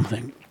IKEA or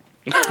something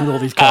with all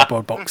these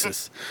cardboard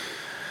boxes?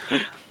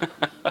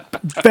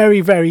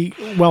 Very, very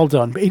well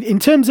done. But in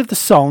terms of the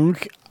song,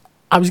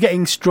 I was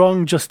getting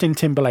strong Justin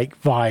Timberlake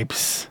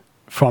vibes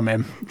from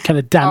him, kind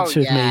of dance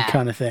with me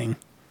kind of thing.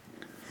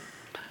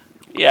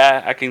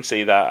 Yeah, I can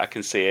see that. I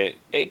can see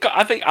it.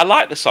 I think I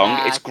like the song.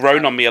 Yeah, it's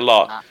grown on me a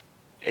lot.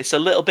 It's a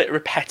little bit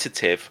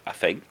repetitive, I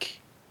think.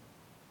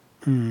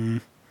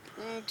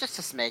 Just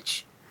a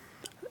smidge.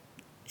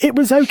 It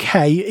was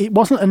okay. It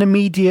wasn't an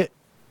immediate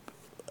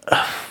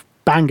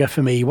banger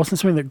for me. It wasn't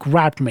something that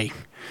grabbed me.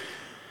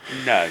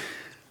 No.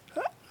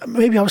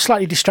 Maybe I was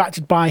slightly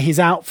distracted by his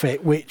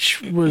outfit,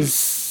 which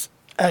was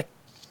a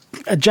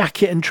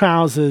jacket and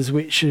trousers,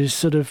 which is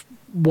sort of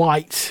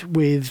white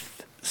with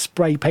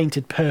spray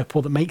painted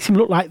purple that makes him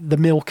look like the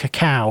Milka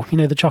cow,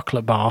 the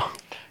chocolate bar.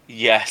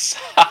 Yes.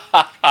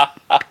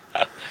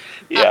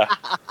 Yeah.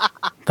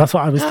 That's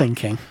what I was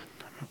thinking.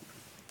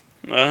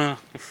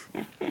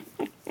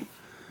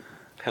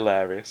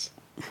 Hilarious.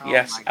 Oh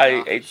Yes,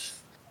 my gosh.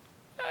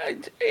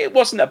 it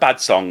wasn't a bad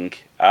song.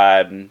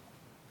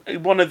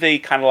 One of the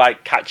kind of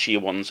like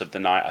catchier ones of the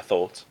night, I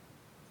thought.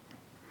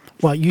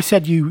 Well, you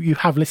said you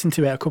have listened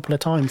to it a couple of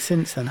times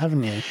since then,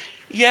 haven't you?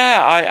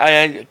 Yeah,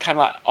 I kind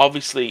of like,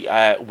 obviously,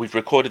 we've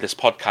recorded this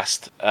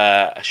podcast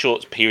a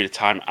short period of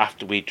time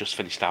after we just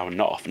finished our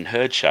Not Often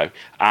Heard show,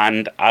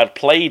 and I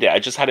played it. I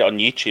just had it on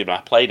YouTube, and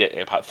I played it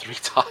about 3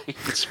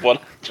 times, one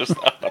just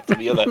after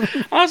the other.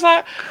 And I was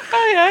like,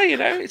 oh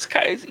yeah, it's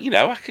kind of,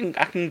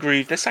 I can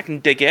groove this, I can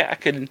dig it, I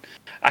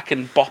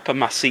can bop on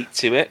my seat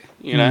to it,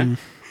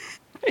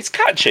 It's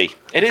catchy.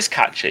 It is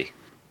catchy.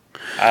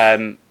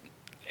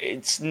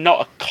 It's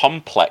not a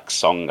complex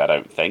song, I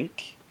don't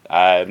think.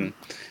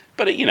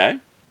 But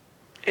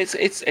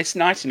it's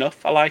nice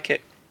enough. I like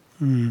it.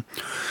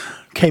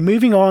 Okay,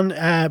 moving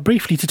on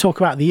briefly to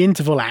talk about the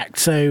interval act.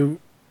 So,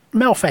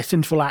 Melfest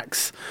interval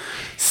acts,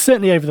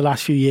 certainly over the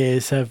last few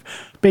years, have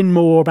been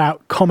more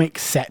about comic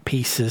set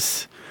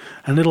pieces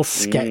and little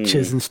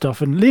sketches and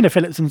stuff. And Lena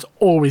Phillipson's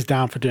always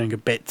down for doing a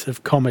bit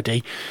of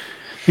comedy.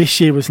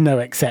 This year was no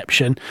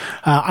exception.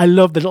 I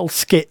love the little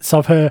skits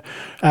of her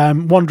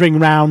wandering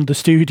around the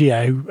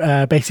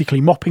studio,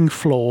 basically mopping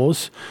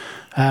floors,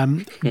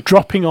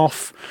 dropping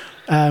off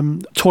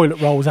toilet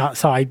rolls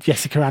outside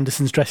Jessica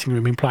Anderson's dressing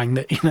room, implying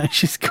that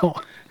she's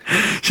got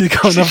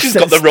enough. She's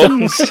got the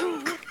runs.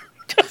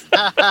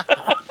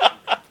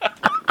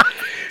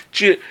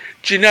 Do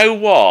you know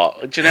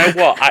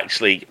what?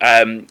 Actually,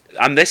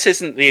 and this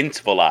isn't the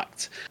interval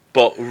act,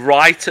 but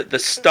right at the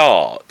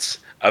start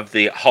of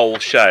the whole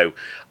show,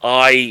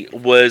 I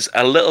was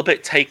a little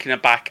bit taken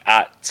aback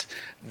at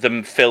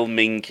them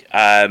filming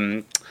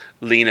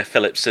Lena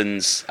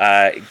Phillipson's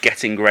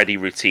getting ready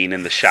routine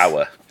in the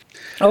shower.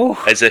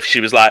 Oh, as if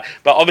she was like,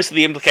 but obviously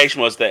the implication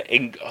was that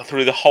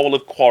through the whole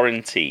of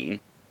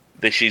quarantine,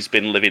 that she's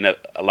been living a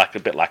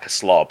bit like a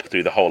slob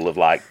through the whole of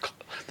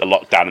the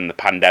lockdown and the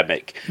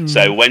pandemic.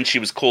 So when she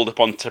was called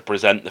upon to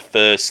present the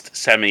first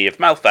semi of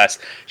Melfest,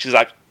 she's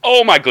like,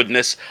 oh my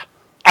goodness,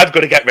 I've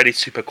got to get ready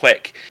super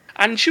quick.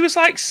 And she was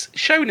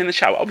shown in the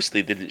shower.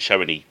 Obviously, they didn't show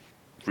any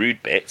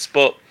rude bits,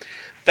 but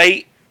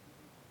they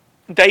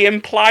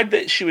implied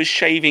that she was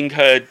shaving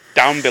her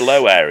down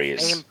below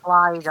areas. They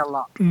implied a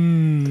lot.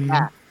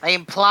 Yeah, they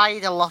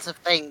implied a lot of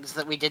things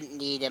that we didn't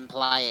need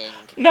implying.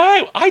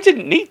 No, I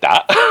didn't need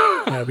that.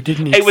 No, we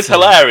didn't need it was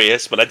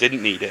hilarious, but I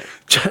didn't need it.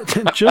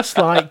 Just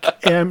like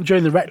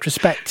during the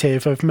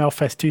retrospective of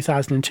Melfest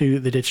 2002 that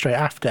they did straight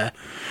after,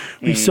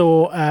 we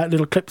saw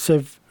little clips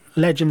of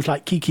legends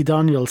like Kiki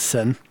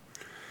Danielsson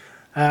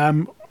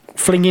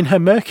flinging her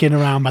merkin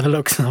around by the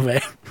looks of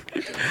it.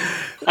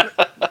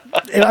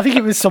 I think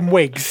it was some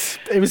wigs.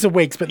 It was the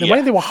wigs, but the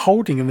way they were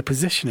holding and the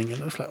positioning,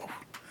 and I was like, oh,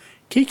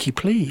 Kiki,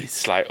 please.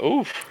 It's like,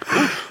 oof.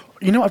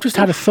 I've just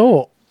had a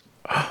thought.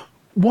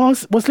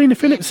 Was Lena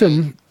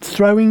Phillipson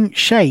throwing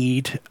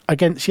shade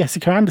against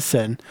Jessica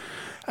Anderson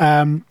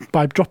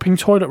by dropping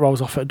toilet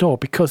rolls off at her door?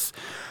 Because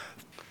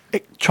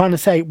trying to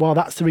say, well,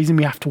 that's the reason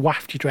we have to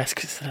waft your dress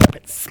because it's a little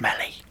bit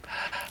smelly.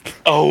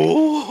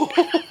 Oh.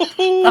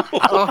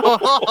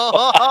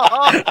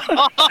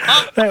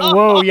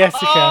 Whoa,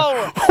 Jessica.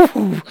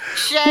 Oh,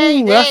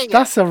 shady.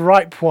 That's a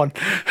ripe one.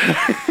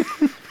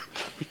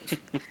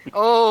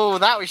 Oh,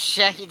 that was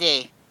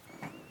shady.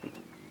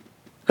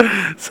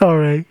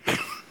 Sorry.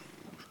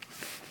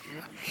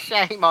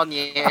 Shame on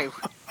you.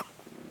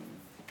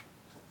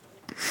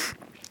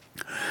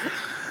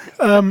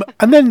 And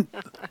then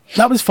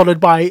that was followed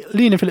by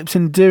Lena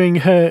Phillipson doing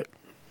her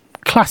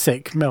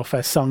classic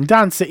Melfest song,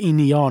 Dance at E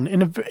Neon,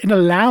 in a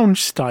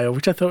lounge style,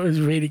 which I thought was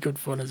really good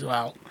fun as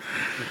well.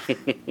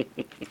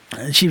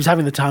 She was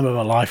having the time of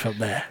her life up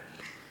there.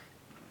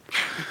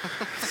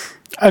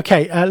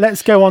 Okay,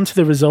 let's go on to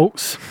the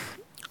results.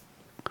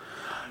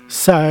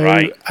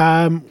 So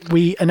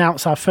we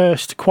announced our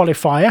first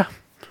qualifier,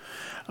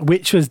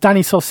 which was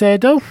Danny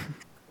Salcedo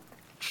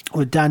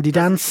with Dandy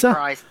Dancer.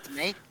 Surprised to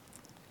me.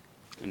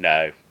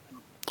 No.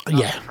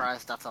 Not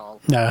surprised at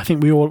all. No, I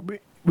think we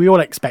all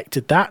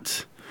expected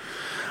that.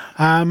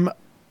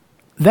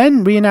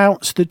 Then we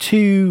announced the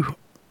 2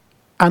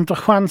 Andra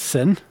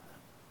Johansson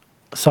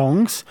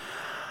songs,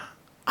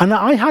 and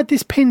I had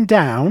this pinned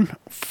down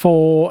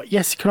for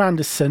Jessica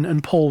Anderson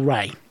and Paul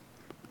Ray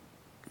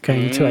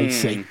going to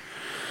AC.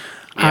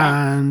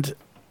 Yeah. And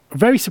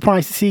very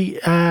surprised to see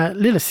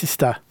Lila's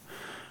sister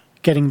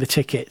getting the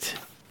ticket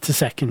to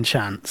Second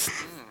Chance.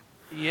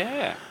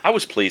 Yeah, I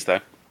was pleased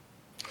though.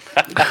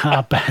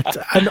 I bet.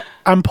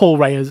 And Paul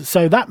Ray.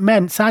 So that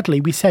meant,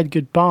 sadly, we said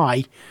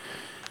goodbye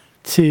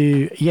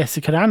to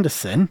Jessica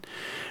Anderson,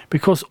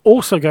 because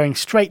also going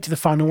straight to the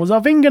final was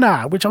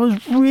Arvingana, which I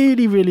was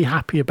really, really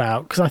happy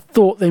about, because I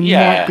thought they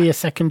might be a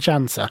second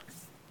chancer.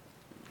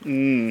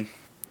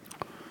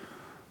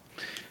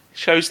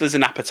 Shows there's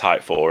an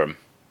appetite for him,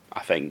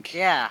 I think.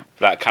 Yeah.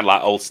 That kind of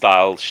like old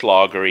style,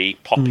 schlagery,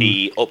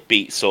 poppy,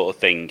 upbeat sort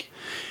of thing.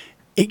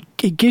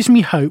 It gives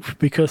me hope,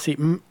 because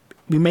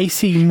we may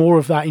see more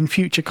of that in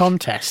future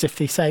contests if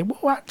they say,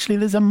 well, actually,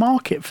 there's a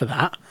market for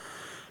that.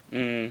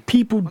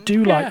 People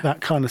do like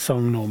that kind of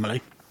song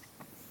normally.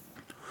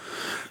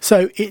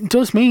 So it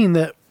does mean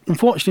that,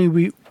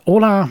 unfortunately,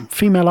 all our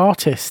female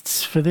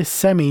artists for this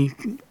semi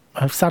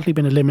have sadly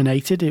been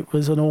eliminated. It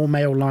was an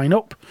all-male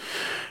lineup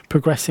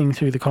progressing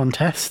through the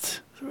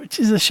contest, which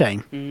is a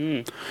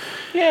shame.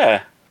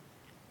 Yeah.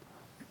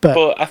 But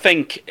But I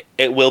think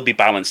it will be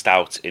balanced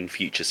out in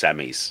future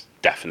semis,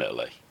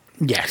 definitely.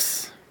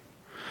 yes,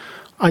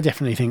 I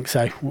definitely think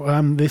so.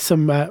 There's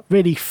some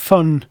really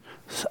fun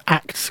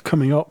acts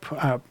coming up.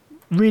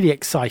 Really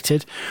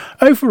excited.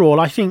 Overall,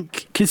 I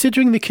think,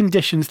 considering the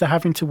conditions they're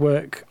having to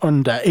work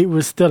under, it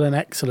was still an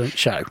excellent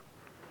show.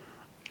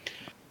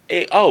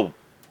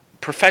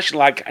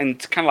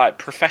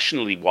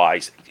 Professionally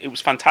wise, it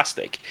was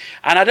fantastic.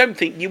 And I don't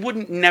think you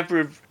wouldn't never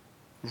have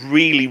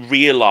really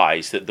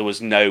realised that there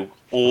was no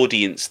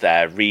audience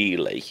there,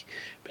 really.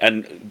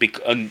 And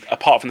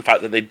apart from the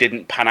fact that they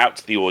didn't pan out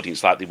to the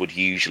audience like they would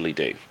usually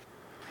do.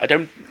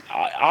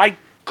 I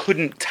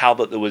couldn't tell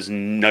that there was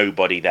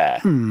nobody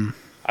there.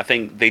 I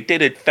think they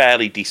did a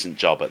fairly decent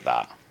job at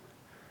that.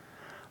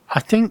 I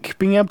think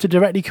being able to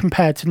directly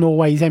compare to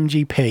Norway's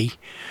MGP,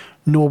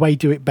 Norway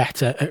do it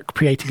better at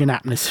creating an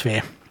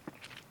atmosphere.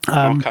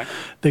 Okay.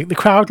 The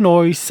crowd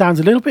noise sounds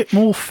a little bit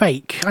more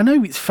fake. I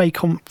know it's fake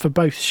for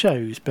both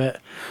shows,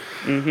 but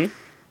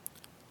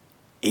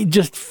it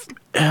just,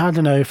 I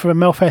don't know, for a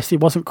Melfest, it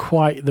wasn't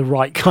quite the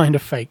right kind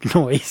of fake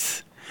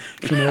noise,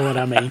 if you know what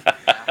I mean.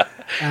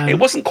 It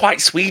wasn't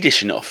quite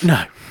Swedish enough.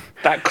 No.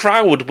 That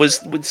crowd was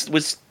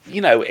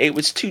it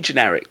was too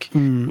generic.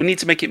 We need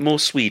to make it more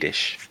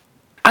Swedish.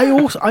 I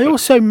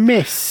also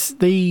miss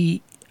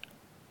the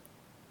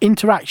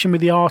interaction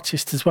with the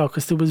artist as well,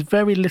 because there was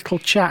very little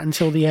chat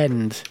until the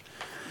end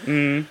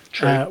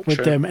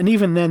with them, and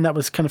even then that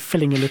was kind of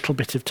filling a little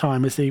bit of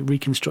time as they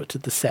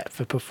reconstructed the set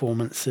for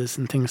performances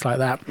and things like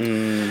that.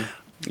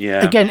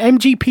 Yeah. Again,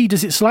 MGP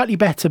does it slightly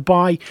better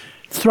by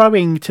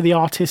throwing to the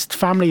artist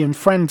family and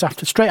friends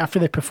straight after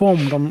they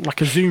performed on like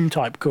a Zoom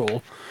type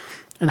call,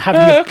 and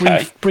having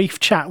a brief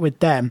chat with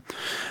them,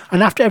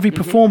 and after every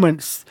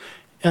performance,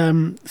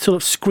 sort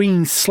of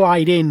screens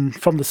slide in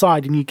from the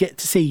side, and you get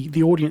to see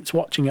the audience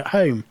watching at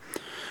home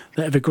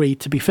that have agreed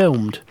to be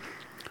filmed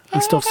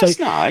and stuff. That's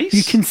so nice.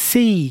 you can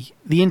see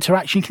the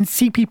interaction. You can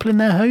see people in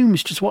their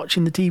homes just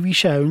watching the TV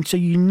show, and so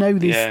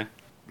this. Yeah.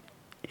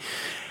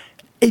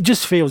 It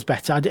just feels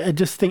better. I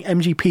just think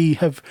MGP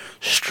have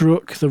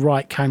struck the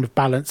right kind of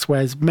balance,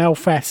 whereas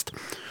Melfest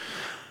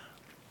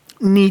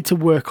need to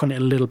work on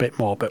it a little bit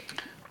more. But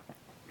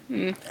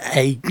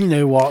hey, you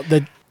know what?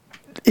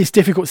 It's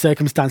difficult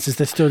circumstances.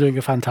 They're still doing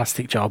a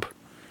fantastic job.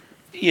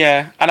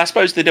 Yeah, and I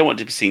suppose they don't want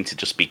to be seen to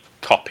just be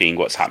copying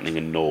what's happening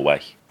in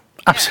Norway.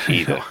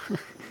 Absolutely.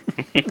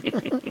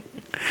 Either.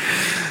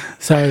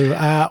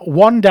 So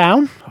 1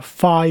 down,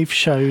 5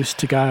 shows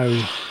to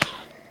go.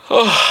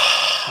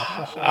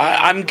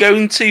 I'm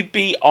going to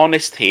be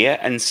honest here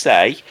and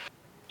say,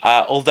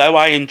 although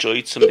I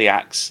enjoyed some of the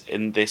acts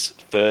in this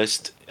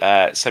first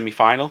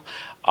semi-final,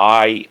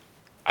 I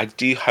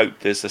do hope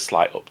there's a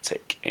slight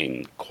uptick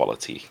in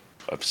quality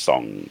of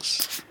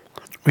songs.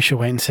 We shall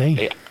wait and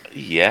see.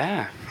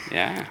 Yeah.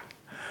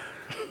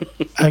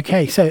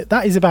 Okay, so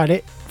that is about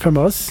it from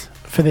us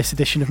for this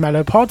edition of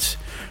Mellowpod.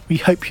 We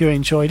hope you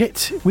enjoyed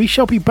it. We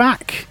shall be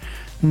back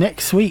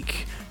next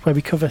week where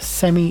we cover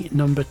semi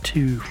number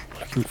 2.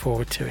 Looking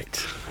forward to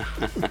it.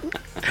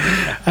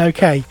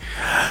 Okay,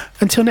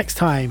 until next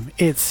time,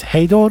 it's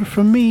hey Dor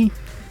from me.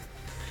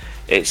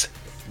 It's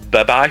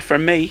bye-bye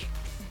from me.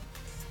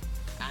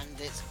 And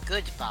it's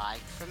goodbye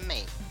from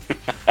me.